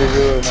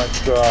rendezvous with my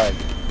squad.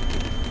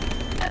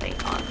 Having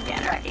on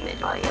scan tracking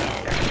visual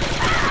commander.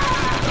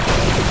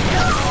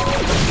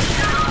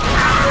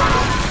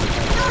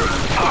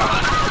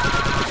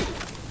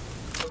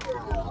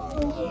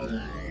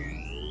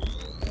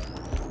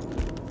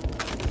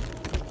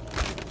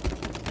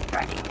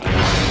 Tracking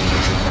enemy.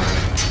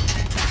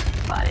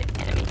 Spotted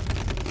enemy.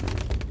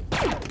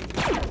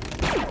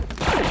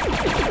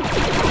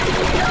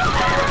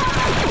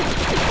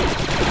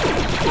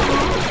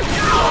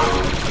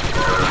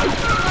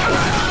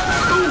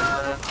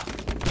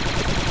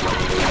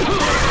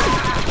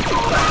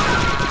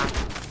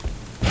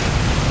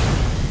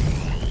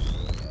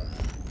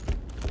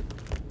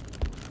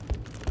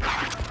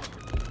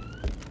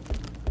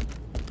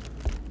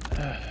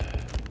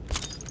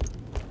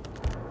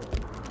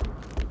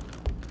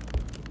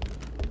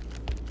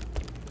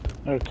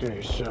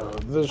 Okay, so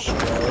this guy.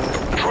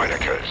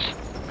 Droidicus,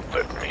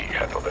 let me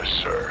handle this,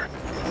 sir.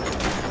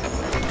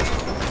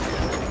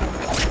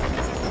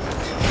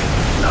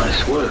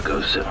 Nice work,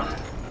 07.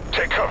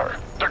 Take cover.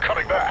 They're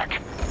coming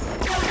back.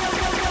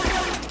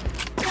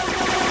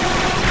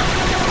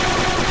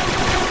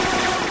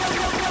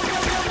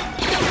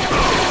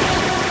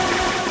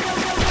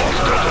 Lost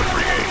Delta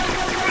 3-8.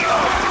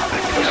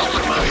 Help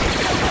somebody.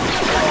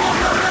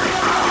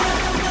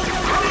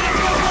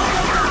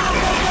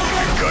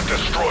 We've got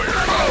destroyers.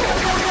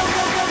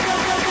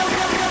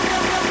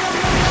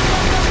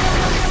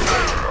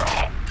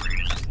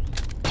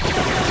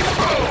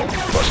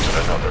 Busted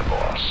another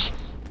boss.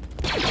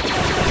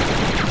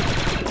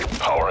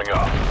 Powering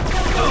up.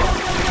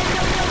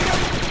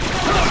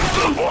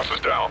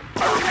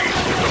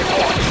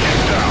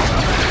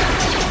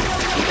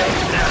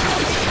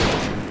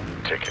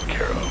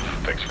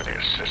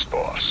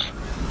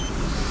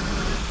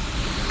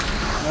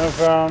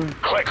 from.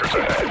 Clankers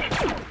ahead.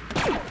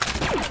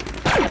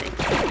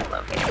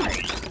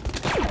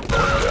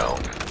 One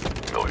down.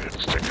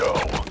 Millions to go.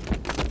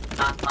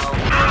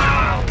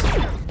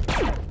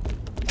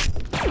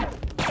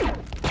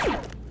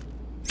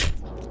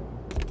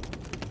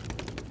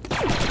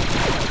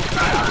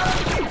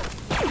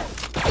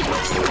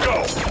 Go!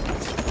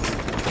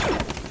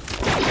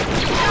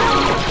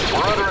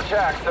 We're under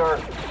attack,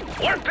 sir.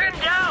 We're pinned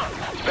down!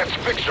 That's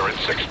Fixer and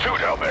 6-2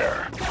 down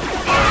there.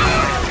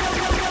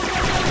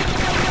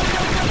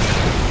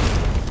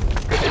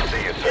 Good to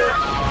see you, sir.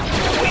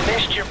 We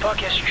missed your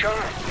buckish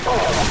charm.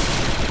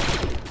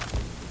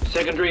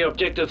 Secondary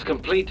objectives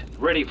complete,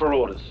 ready for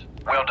orders.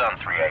 Well done,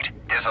 3-8.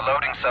 There's a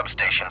loading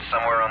substation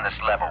somewhere on this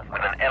level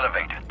with an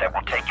elevator that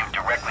will take you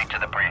directly to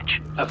the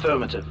bridge.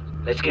 Affirmative.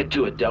 Let's get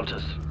to it,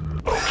 Deltas.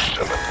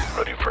 07,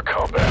 ready for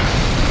combat.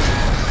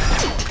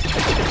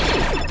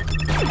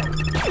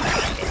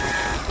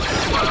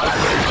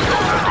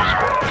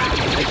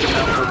 Take them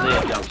out from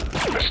there, Delta.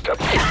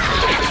 Establishing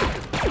position.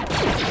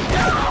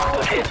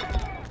 Good hit.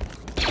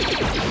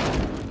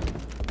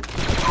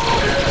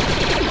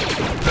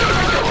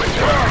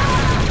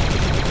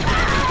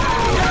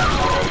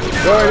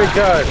 Go to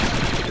cut.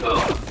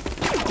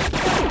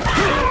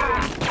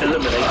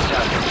 Eliminate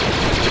target.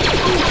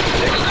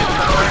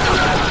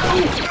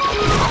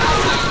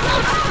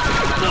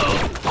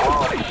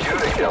 Quality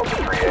shooting, Delta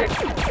 3-8.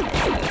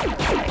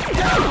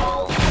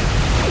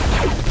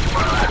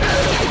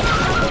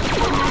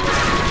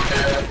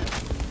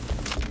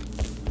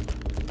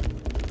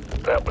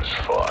 That was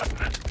fun.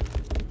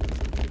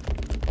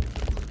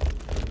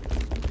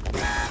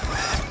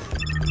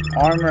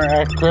 Armor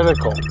at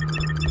critical.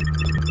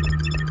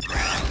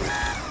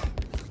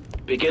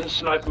 Begin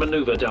snipe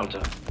maneuver,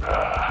 Delta.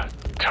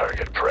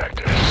 Target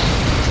practice.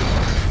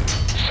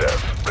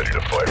 Sev, ready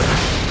to fire.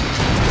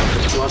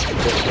 Squad,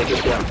 let's take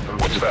it down.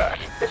 What's that?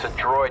 It's a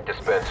droid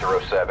dispenser,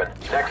 07.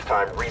 Next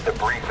time, read the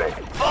briefing.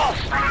 Boss,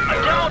 a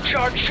demo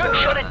charge should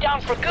shut it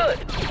down for good.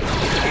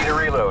 Need a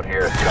reload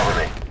here. Cover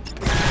me.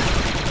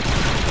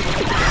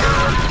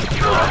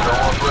 Droid's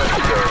almost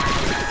ready, sir.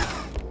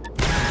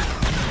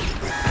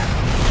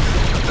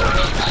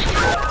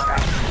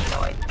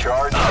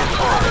 Charge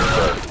confirmed,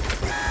 sir.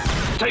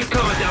 Take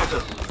cover,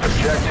 Deltas.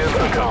 Objective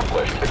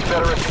accomplished.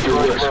 Confederacy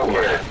droid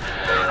located.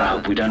 I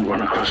hope we don't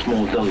run across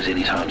more of those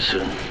anytime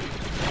soon.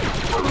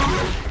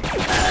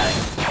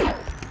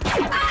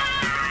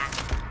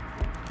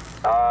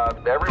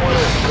 Everyone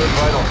has good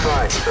vital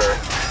signs, sir.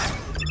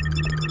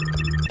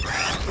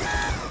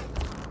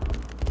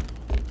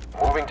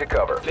 Moving to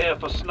cover. Prepare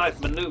for snipe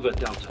maneuver,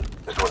 Delta.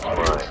 This one's mine.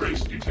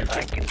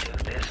 I can do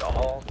this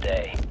all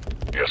day.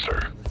 Yes,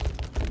 sir.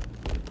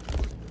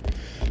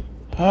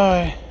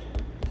 Hi.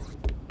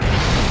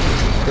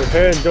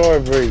 Prepare door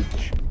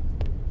breach.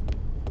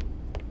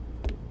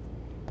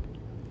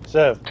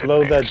 Sev,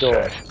 blow that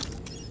door. Set.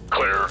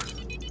 Clear.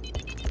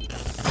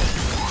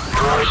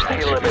 Droid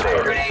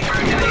eliminated.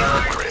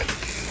 Grid.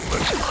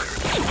 Let's clear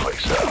this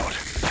place out.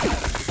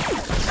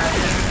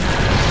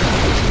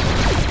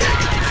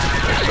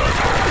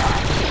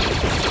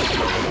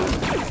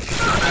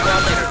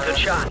 Good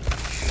shot.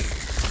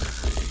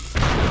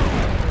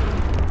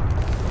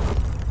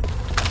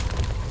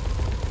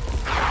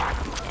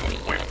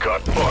 We've got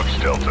bugs,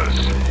 Deltas.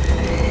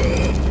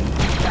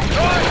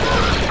 Droid,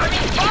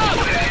 keep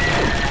coming.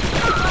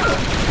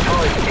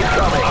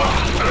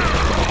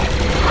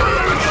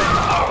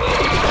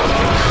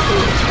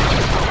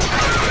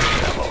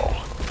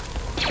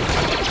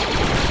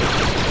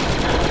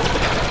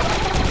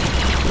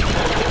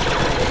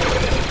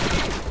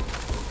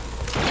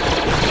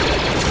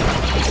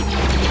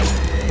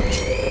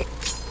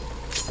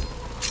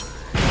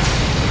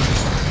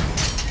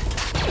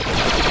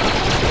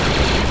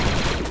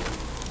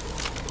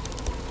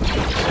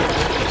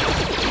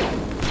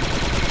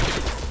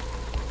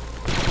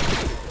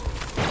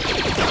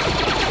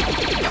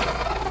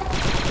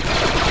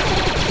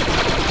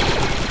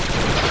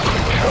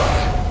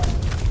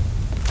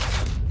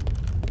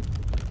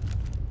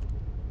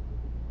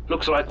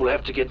 Looks like we'll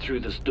have to get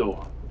through this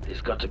door.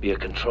 There's got to be a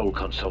control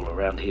console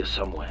around here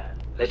somewhere.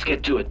 Let's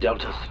get to it,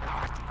 Deltas.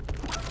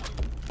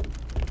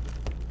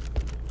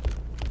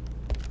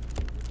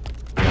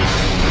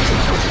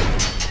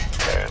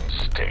 And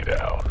stay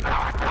down.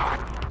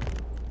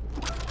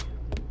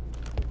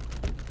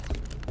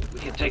 We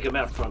can take them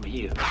out from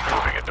here.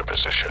 Moving into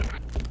position.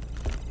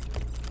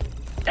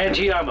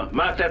 Anti-armor,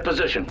 mark that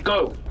position.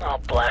 Go! I'll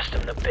blast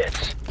him to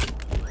bits.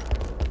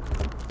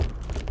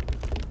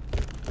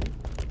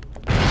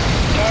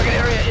 Target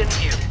area in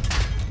view.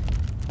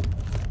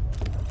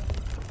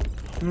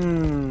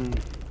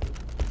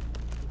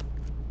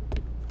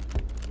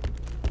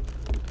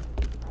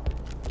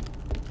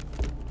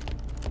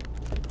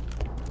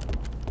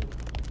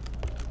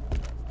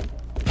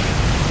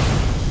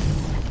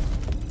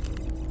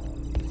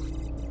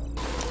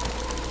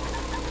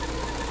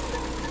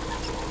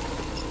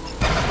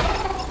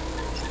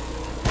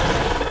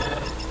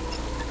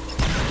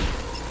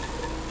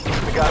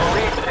 We got a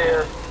lead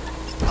here.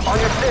 On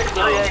your six,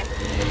 3-8.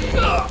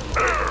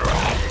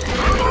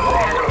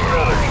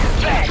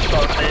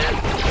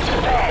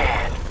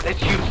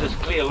 Let's use this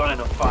clear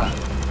line of fire.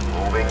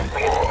 Moving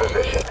into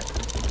position.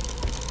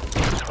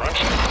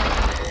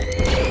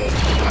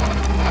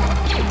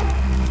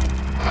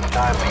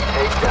 Time to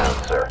take down,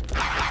 sir.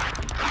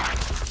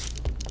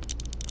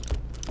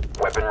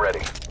 Weapon ready.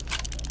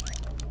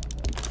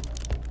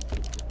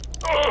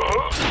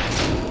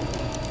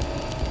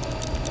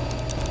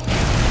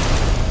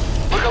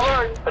 Look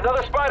alert!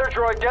 Another spider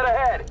droid, get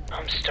ahead!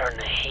 I'm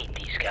starting to hate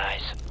these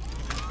guys.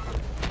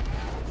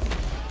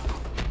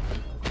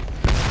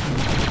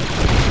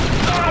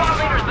 Squad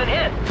leader's been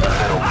hit!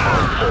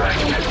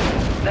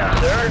 Now,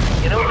 sir,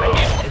 you know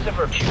patience is a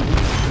virtue.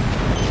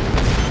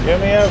 Get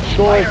me up,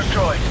 Fire shorts.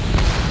 droid!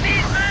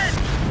 These men!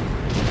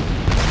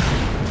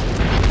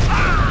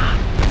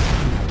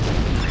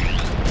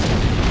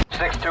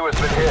 6-2 has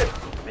been hit.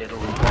 Middle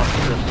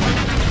monsters.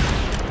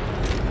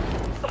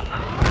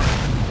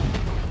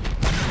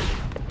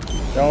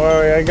 Don't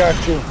worry, I got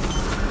you.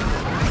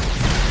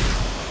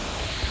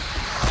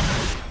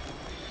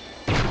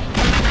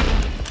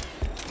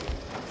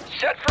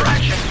 Set for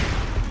action!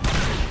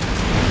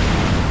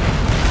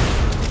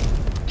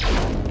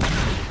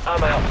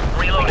 I'm out.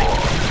 Reloading.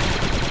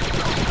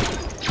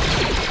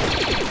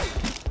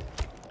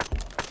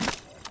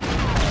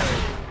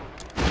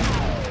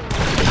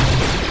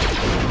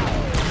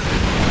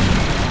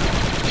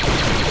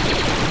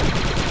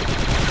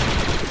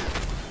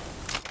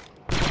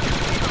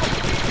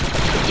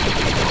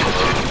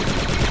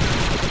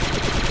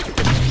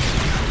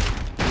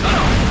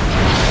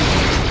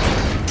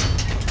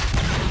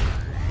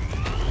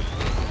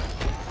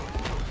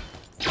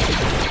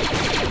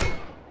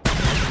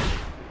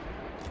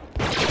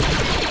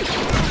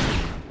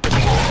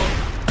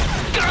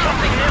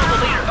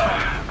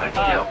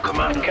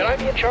 Can I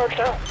be in charge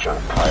now?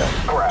 Pile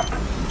scrap.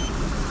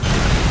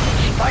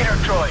 Spider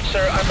droid!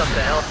 Sir, I'd love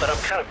to help, but I'm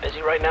kind of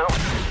busy right now.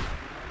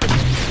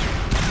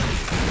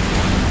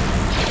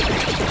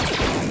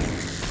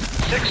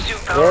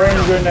 Throwing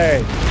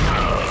grenade.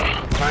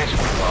 Nice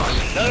one,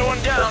 boss. Another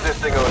one down.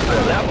 Assisting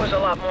 07. That was a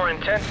lot more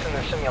intense than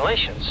the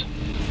simulations.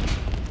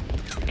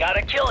 Got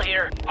a kill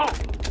here. Oh.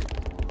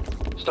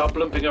 Stop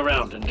limping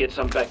around and get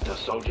some vector,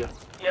 soldier.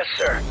 Yes,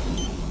 sir.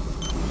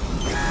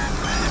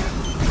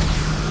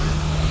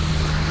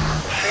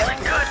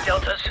 Feeling good,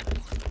 Deltas.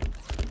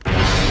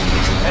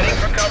 Heading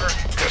for cover.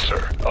 Yes,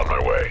 sir. On my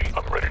way.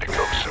 I'm ready to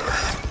go, sir.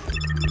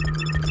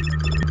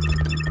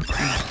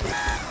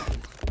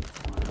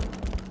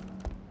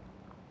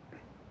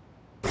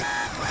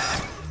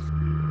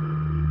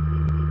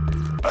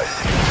 I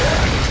need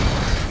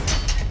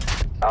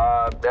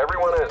that.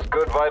 Everyone has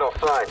good vital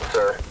signs,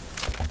 sir.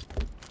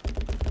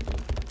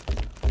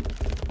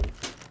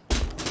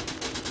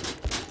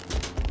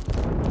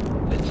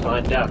 Let's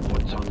find out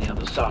what's on the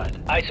other side.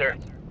 Aye, sir.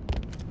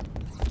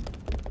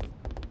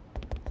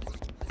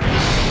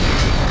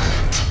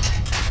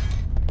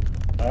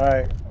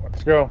 Alright,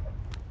 let's go.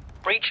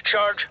 Breach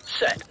charge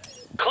set.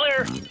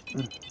 Clear.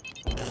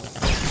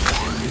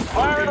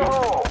 Fire in the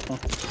hole!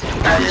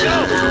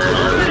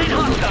 Eliminate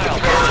hostile.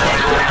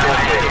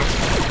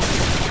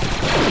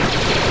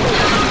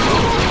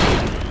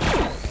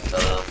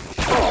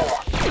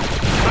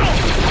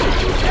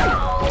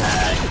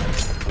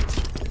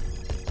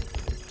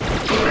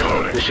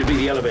 This should be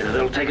the elevator.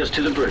 That'll take us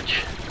to the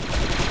bridge.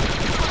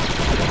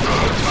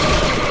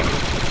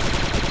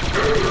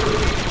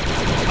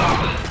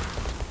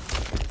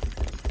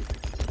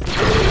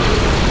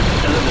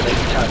 Eliminate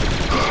the target.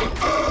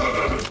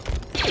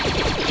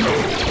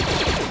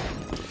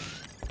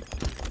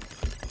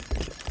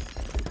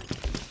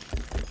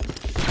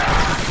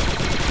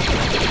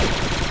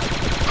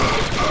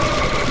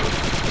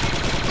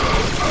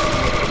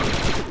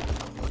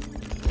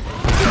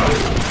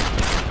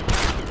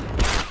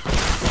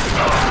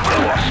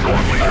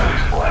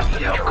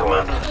 Yo,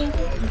 commandos.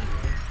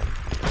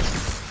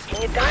 Can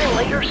you die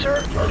later,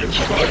 sir? You're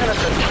just giving us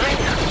a time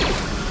now.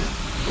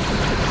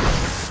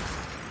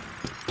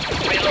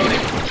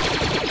 Reloading.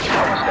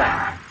 How was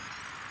that?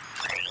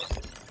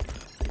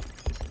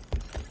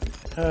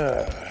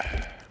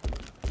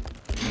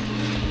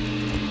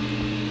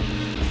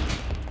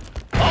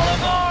 All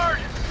aboard!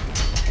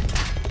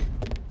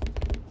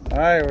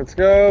 Alright, let's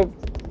go.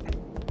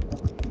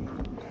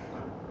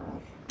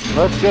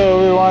 Let's go,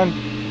 everyone.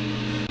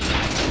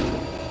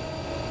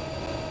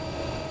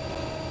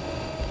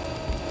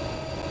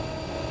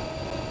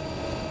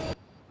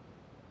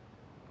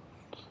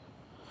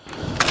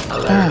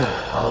 Alert.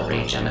 All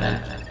breach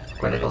imminent.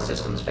 Critical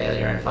systems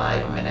failure in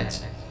 5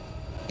 minutes.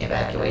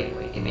 Evacuate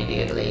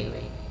immediately.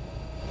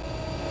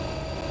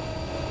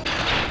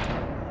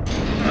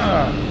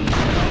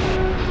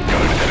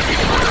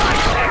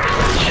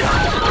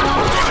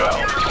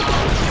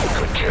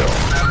 Good kill.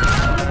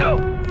 Go!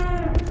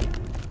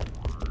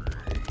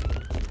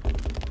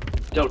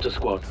 Delta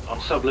Squad, on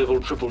sub-level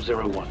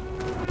 0001.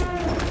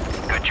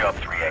 Good job,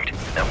 3-8.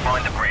 Now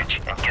find the bridge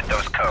and get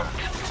those codes.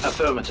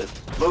 Affirmative.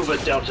 Move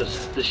it,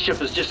 Deltas. This ship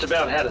has just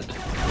about had it.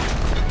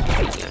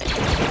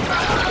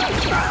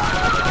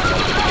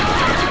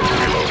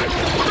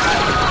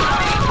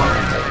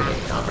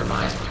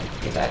 Compromised.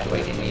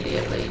 Evacuate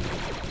immediately.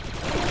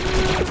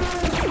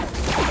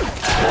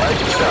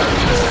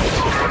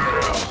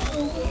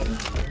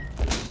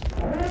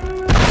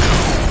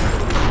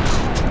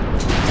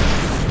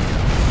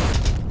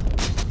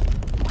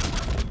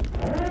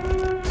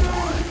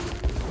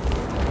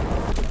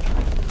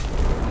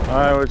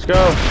 Alright, let's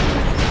go.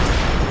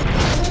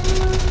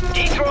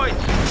 Detroit!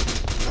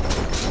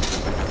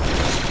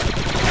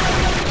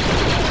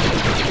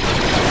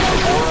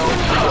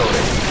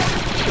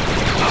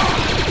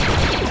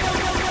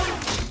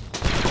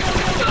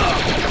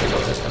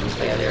 Critical systems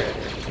failure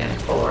in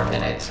 4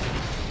 minutes.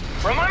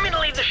 Remind me to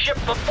leave the ship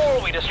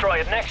before we destroy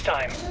it next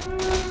time.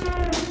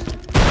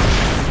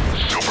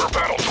 Super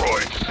battle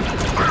droids.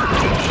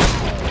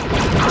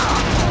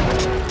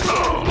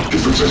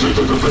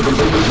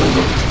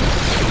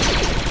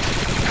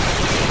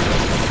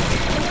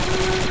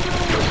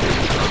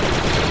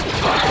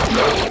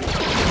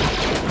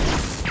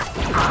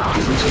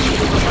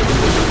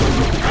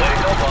 Way to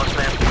go, boss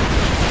man.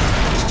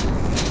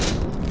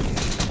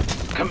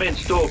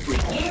 Commence door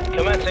breach.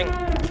 Commencing.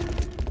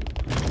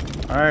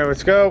 Alright,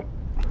 let's go.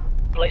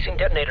 Placing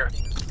detonator.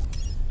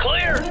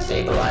 Clear!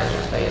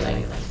 Stabilizers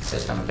failing.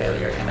 System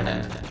failure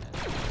imminent. So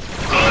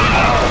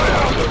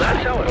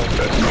that's how it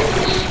opens.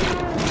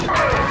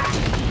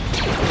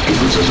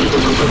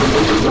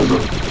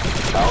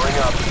 Powering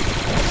up.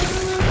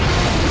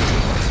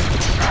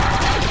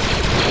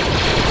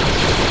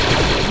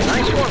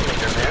 Nice one,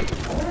 leader, man.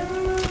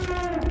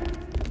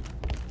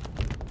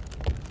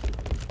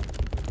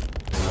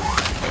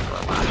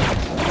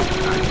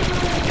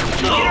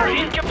 Leader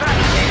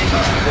incapacitated.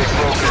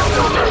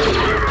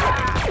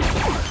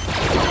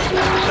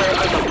 Sir,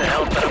 I'd love to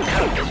help, but I'm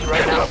kind of busy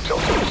right now.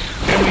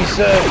 Give me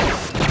sir.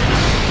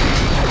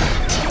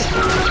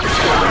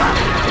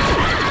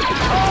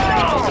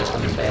 Critical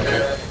systems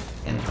failure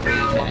in 3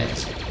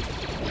 minutes.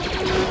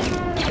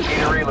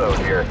 Need a reload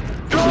here.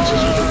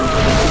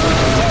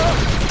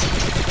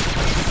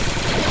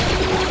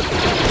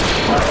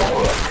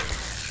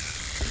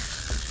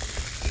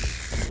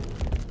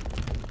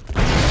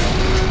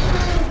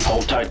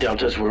 Hold tight,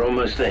 Deltas. We're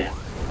almost there.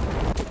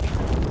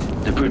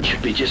 The bridge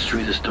should be just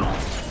through this door.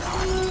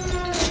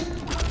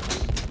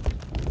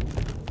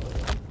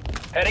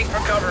 Heading for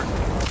cover.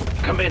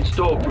 Commence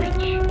door breach.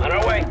 On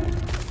our way.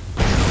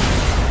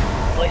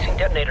 Placing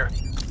detonator.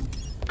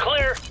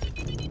 Clear.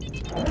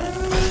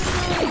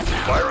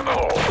 Fire in the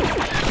hole.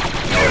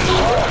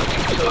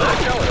 So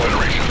that's how it opens.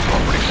 Federation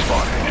property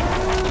spotted.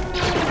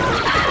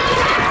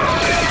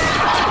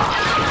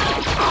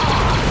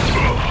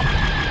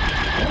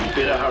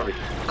 Better hurry.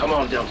 Come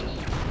on, Deltas.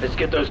 Let's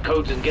get those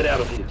codes and get out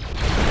of here.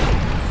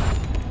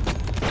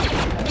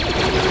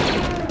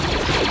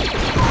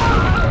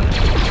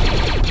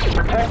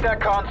 Protect that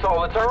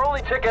console. It's our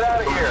only ticket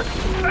out of here.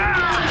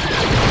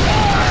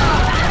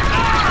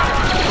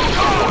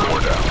 One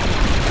more down.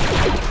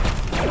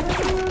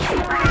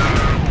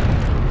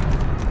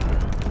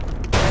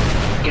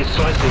 Get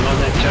slicing on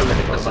that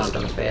terminal, Critical Commander.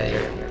 systems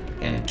failure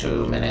in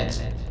 2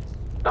 minutes.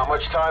 Not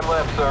much time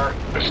left, sir.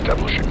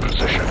 Establishing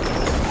position.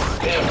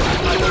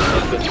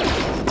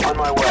 On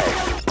my way.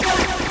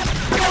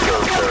 Let's go,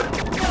 sir.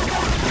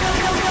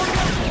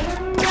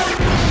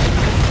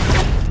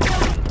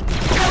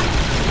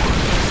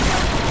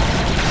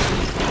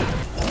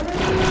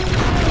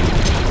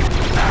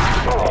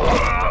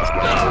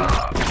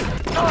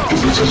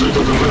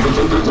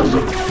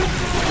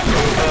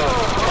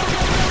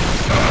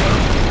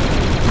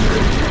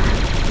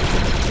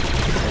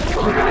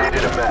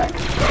 Eliminated him back.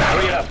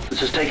 Hurry up.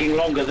 This is taking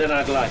longer than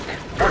I'd like.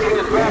 Working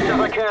as fast as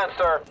I can,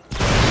 sir.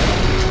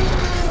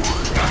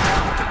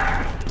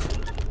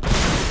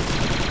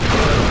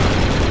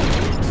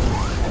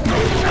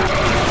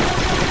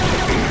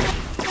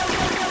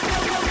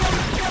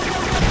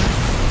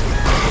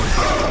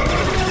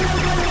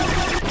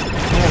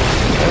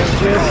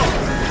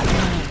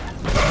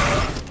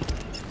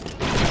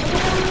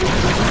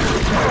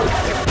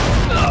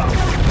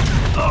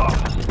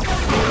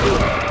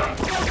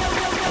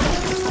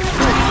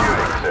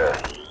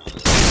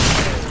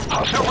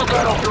 Super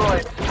battle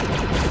droids.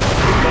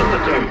 Got the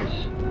terminals.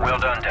 Well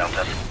done,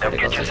 Delta. Now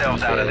Critical get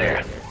yourselves systems out of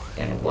there.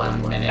 failure in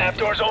 1 minute. Aft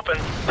door's open.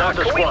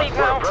 Delta Can we Squad, leave we're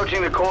now?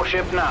 approaching the core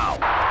ship now.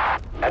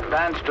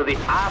 Advance to the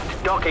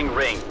aft docking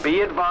ring.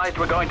 Be advised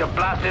we're going to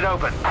blast it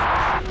open.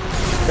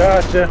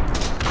 Gotcha.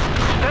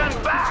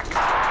 Stand back!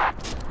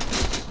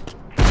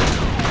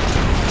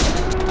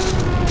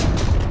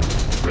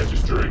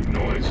 Registering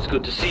noise. It's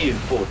good to see you,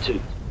 4-2.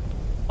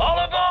 All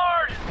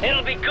aboard!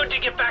 It'll be good to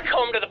get back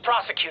home to the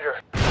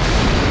prosecutor.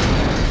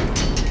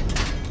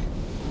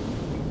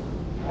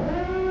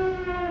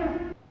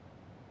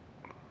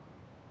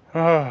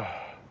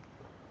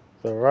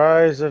 The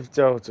rise of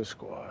Delta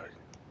Squad.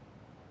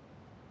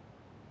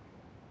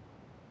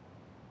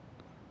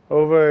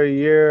 Over a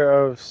year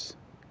of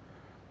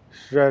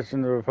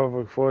stretching the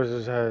Republic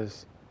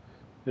forces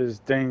is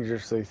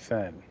dangerously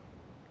thin.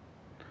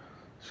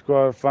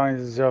 Squad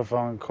finds itself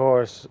on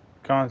course,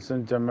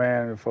 constant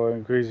demand for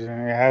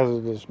increasingly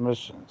hazardous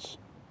missions.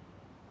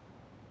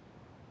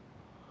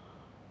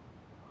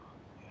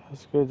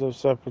 It's good to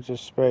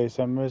separatist space.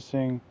 A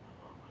missing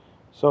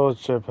soul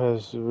chip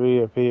has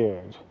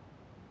reappeared.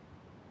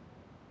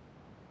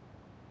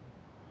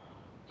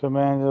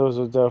 Commandos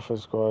of Delta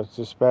Squad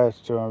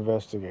dispatched to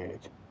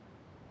investigate.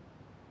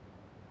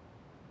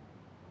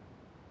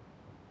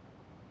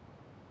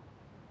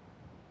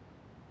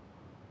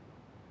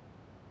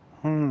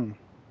 You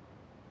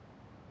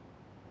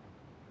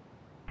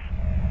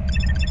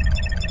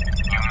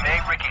may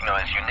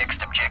recognize your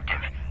next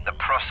objective, the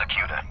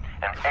Prosecutor,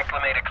 an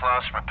acclimated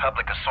class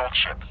Republic assault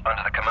ship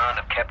under the command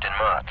of Captain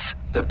Martz.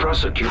 The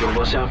Prosecutor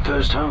was our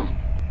first home.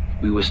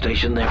 We were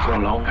stationed there for a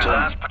long Her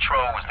time. last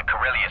patrol was the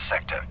Corellia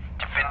sector,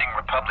 defending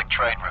Republic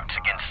trade routes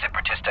against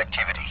separatist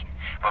activity.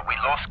 But we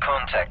lost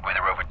contact with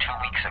her over 2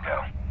 weeks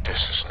ago. This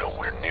is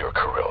nowhere near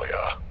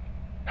Corellia.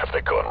 Have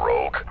they gone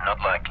rogue? Not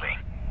likely.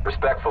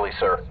 Respectfully,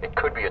 sir, it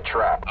could be a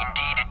trap.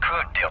 Indeed it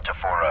could, Delta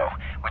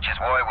 4-0, which is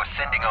why we're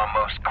sending our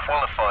most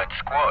qualified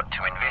squad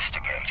to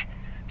investigate.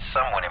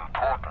 Someone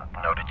important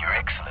noted your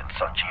excellence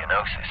on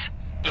Geonosis.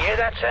 You hear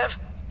that, Sev?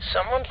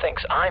 Someone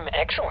thinks I'm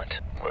excellent.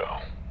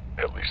 Well,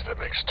 at least that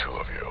makes 2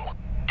 of you.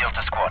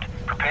 Delta Squad,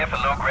 prepare for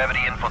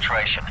low-gravity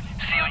infiltration.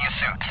 Seal your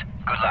suits.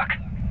 Good luck.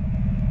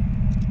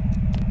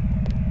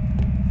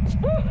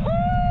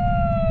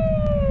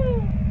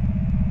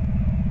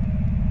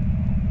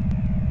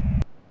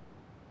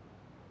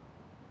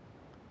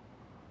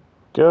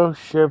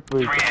 Ghost ship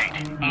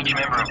 3-8. Each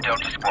member of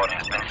Delta Squad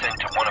has been sent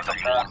to one of the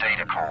 4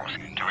 data cores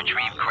to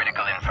retrieve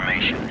critical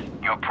information.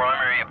 Your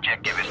primary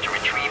objective is to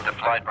retrieve the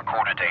flight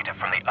recorder data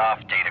from the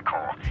aft data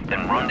core,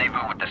 then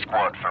rendezvous with the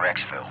squad for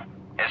exfil.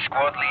 As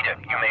squad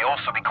leader, you may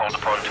also be called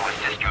upon to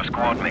assist your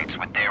squad mates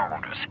with their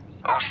orders.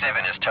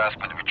 07 is tasked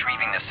with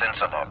retrieving the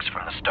sensor logs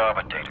from the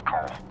starboard data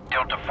core.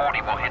 Delta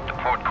 40 will hit the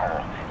port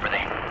core for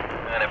the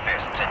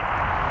manifests and...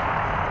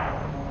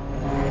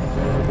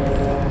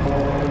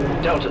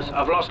 Deltas,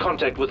 I've lost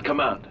contact with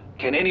command.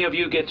 Can any of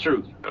you get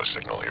through? No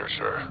signal here,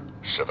 sir.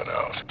 7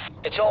 out.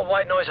 It's all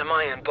white noise on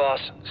my end, boss.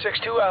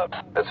 6-2 out.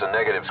 That's a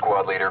negative,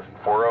 squad leader.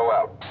 4-0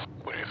 out.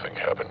 What do you think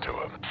happened to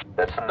him?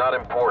 That's not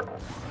important.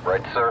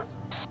 Right, sir?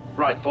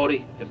 Right,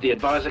 40. If the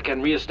advisor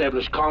can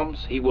re-establish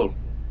comms, he will.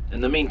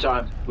 In the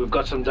meantime, we've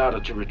got some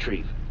data to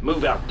retrieve.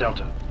 Move out,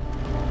 Delta.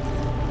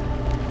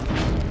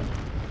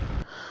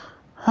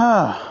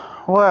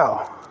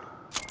 Well.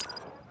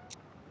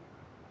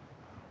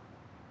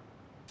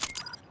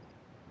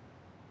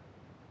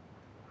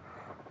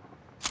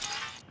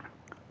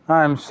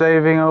 I'm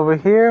saving over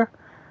here,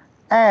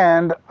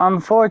 and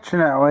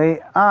unfortunately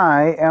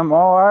I am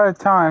all out of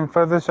time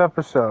for this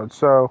episode,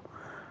 so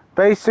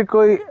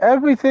basically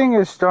everything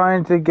is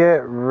starting to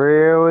get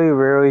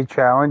really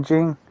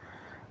challenging,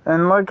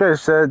 and like I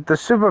said, the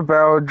super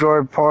battle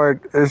droid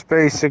part is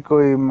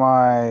basically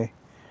my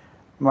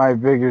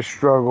biggest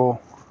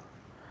struggle,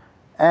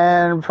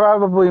 and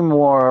probably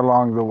more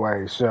along the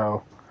way.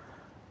 So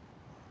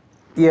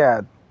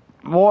yeah,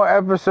 more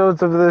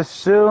episodes of this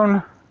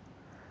soon.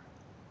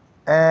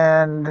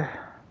 And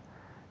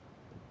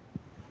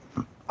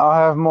I'll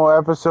have more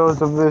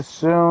episodes of this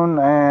soon,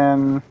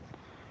 and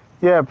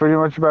yeah, pretty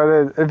much about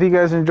it. If you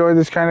guys enjoy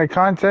this kind of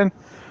content,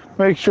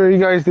 make sure you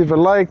guys leave a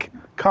like,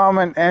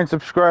 comment, and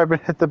subscribe,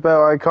 and hit the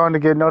bell icon to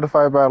get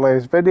notified about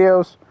latest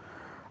videos.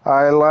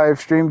 I live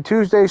stream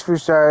Tuesdays through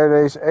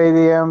Saturdays,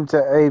 8 a.m.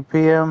 to 8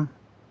 p.m.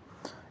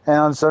 and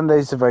on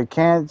Sundays, if I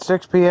can't,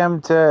 6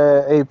 p.m.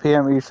 to 8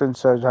 p.m. Eastern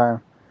Standard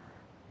Time.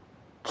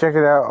 Check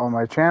it out on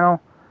my channel.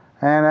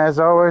 And as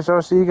always,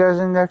 I'll see you guys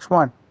in the next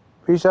one.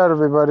 Peace out,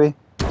 everybody.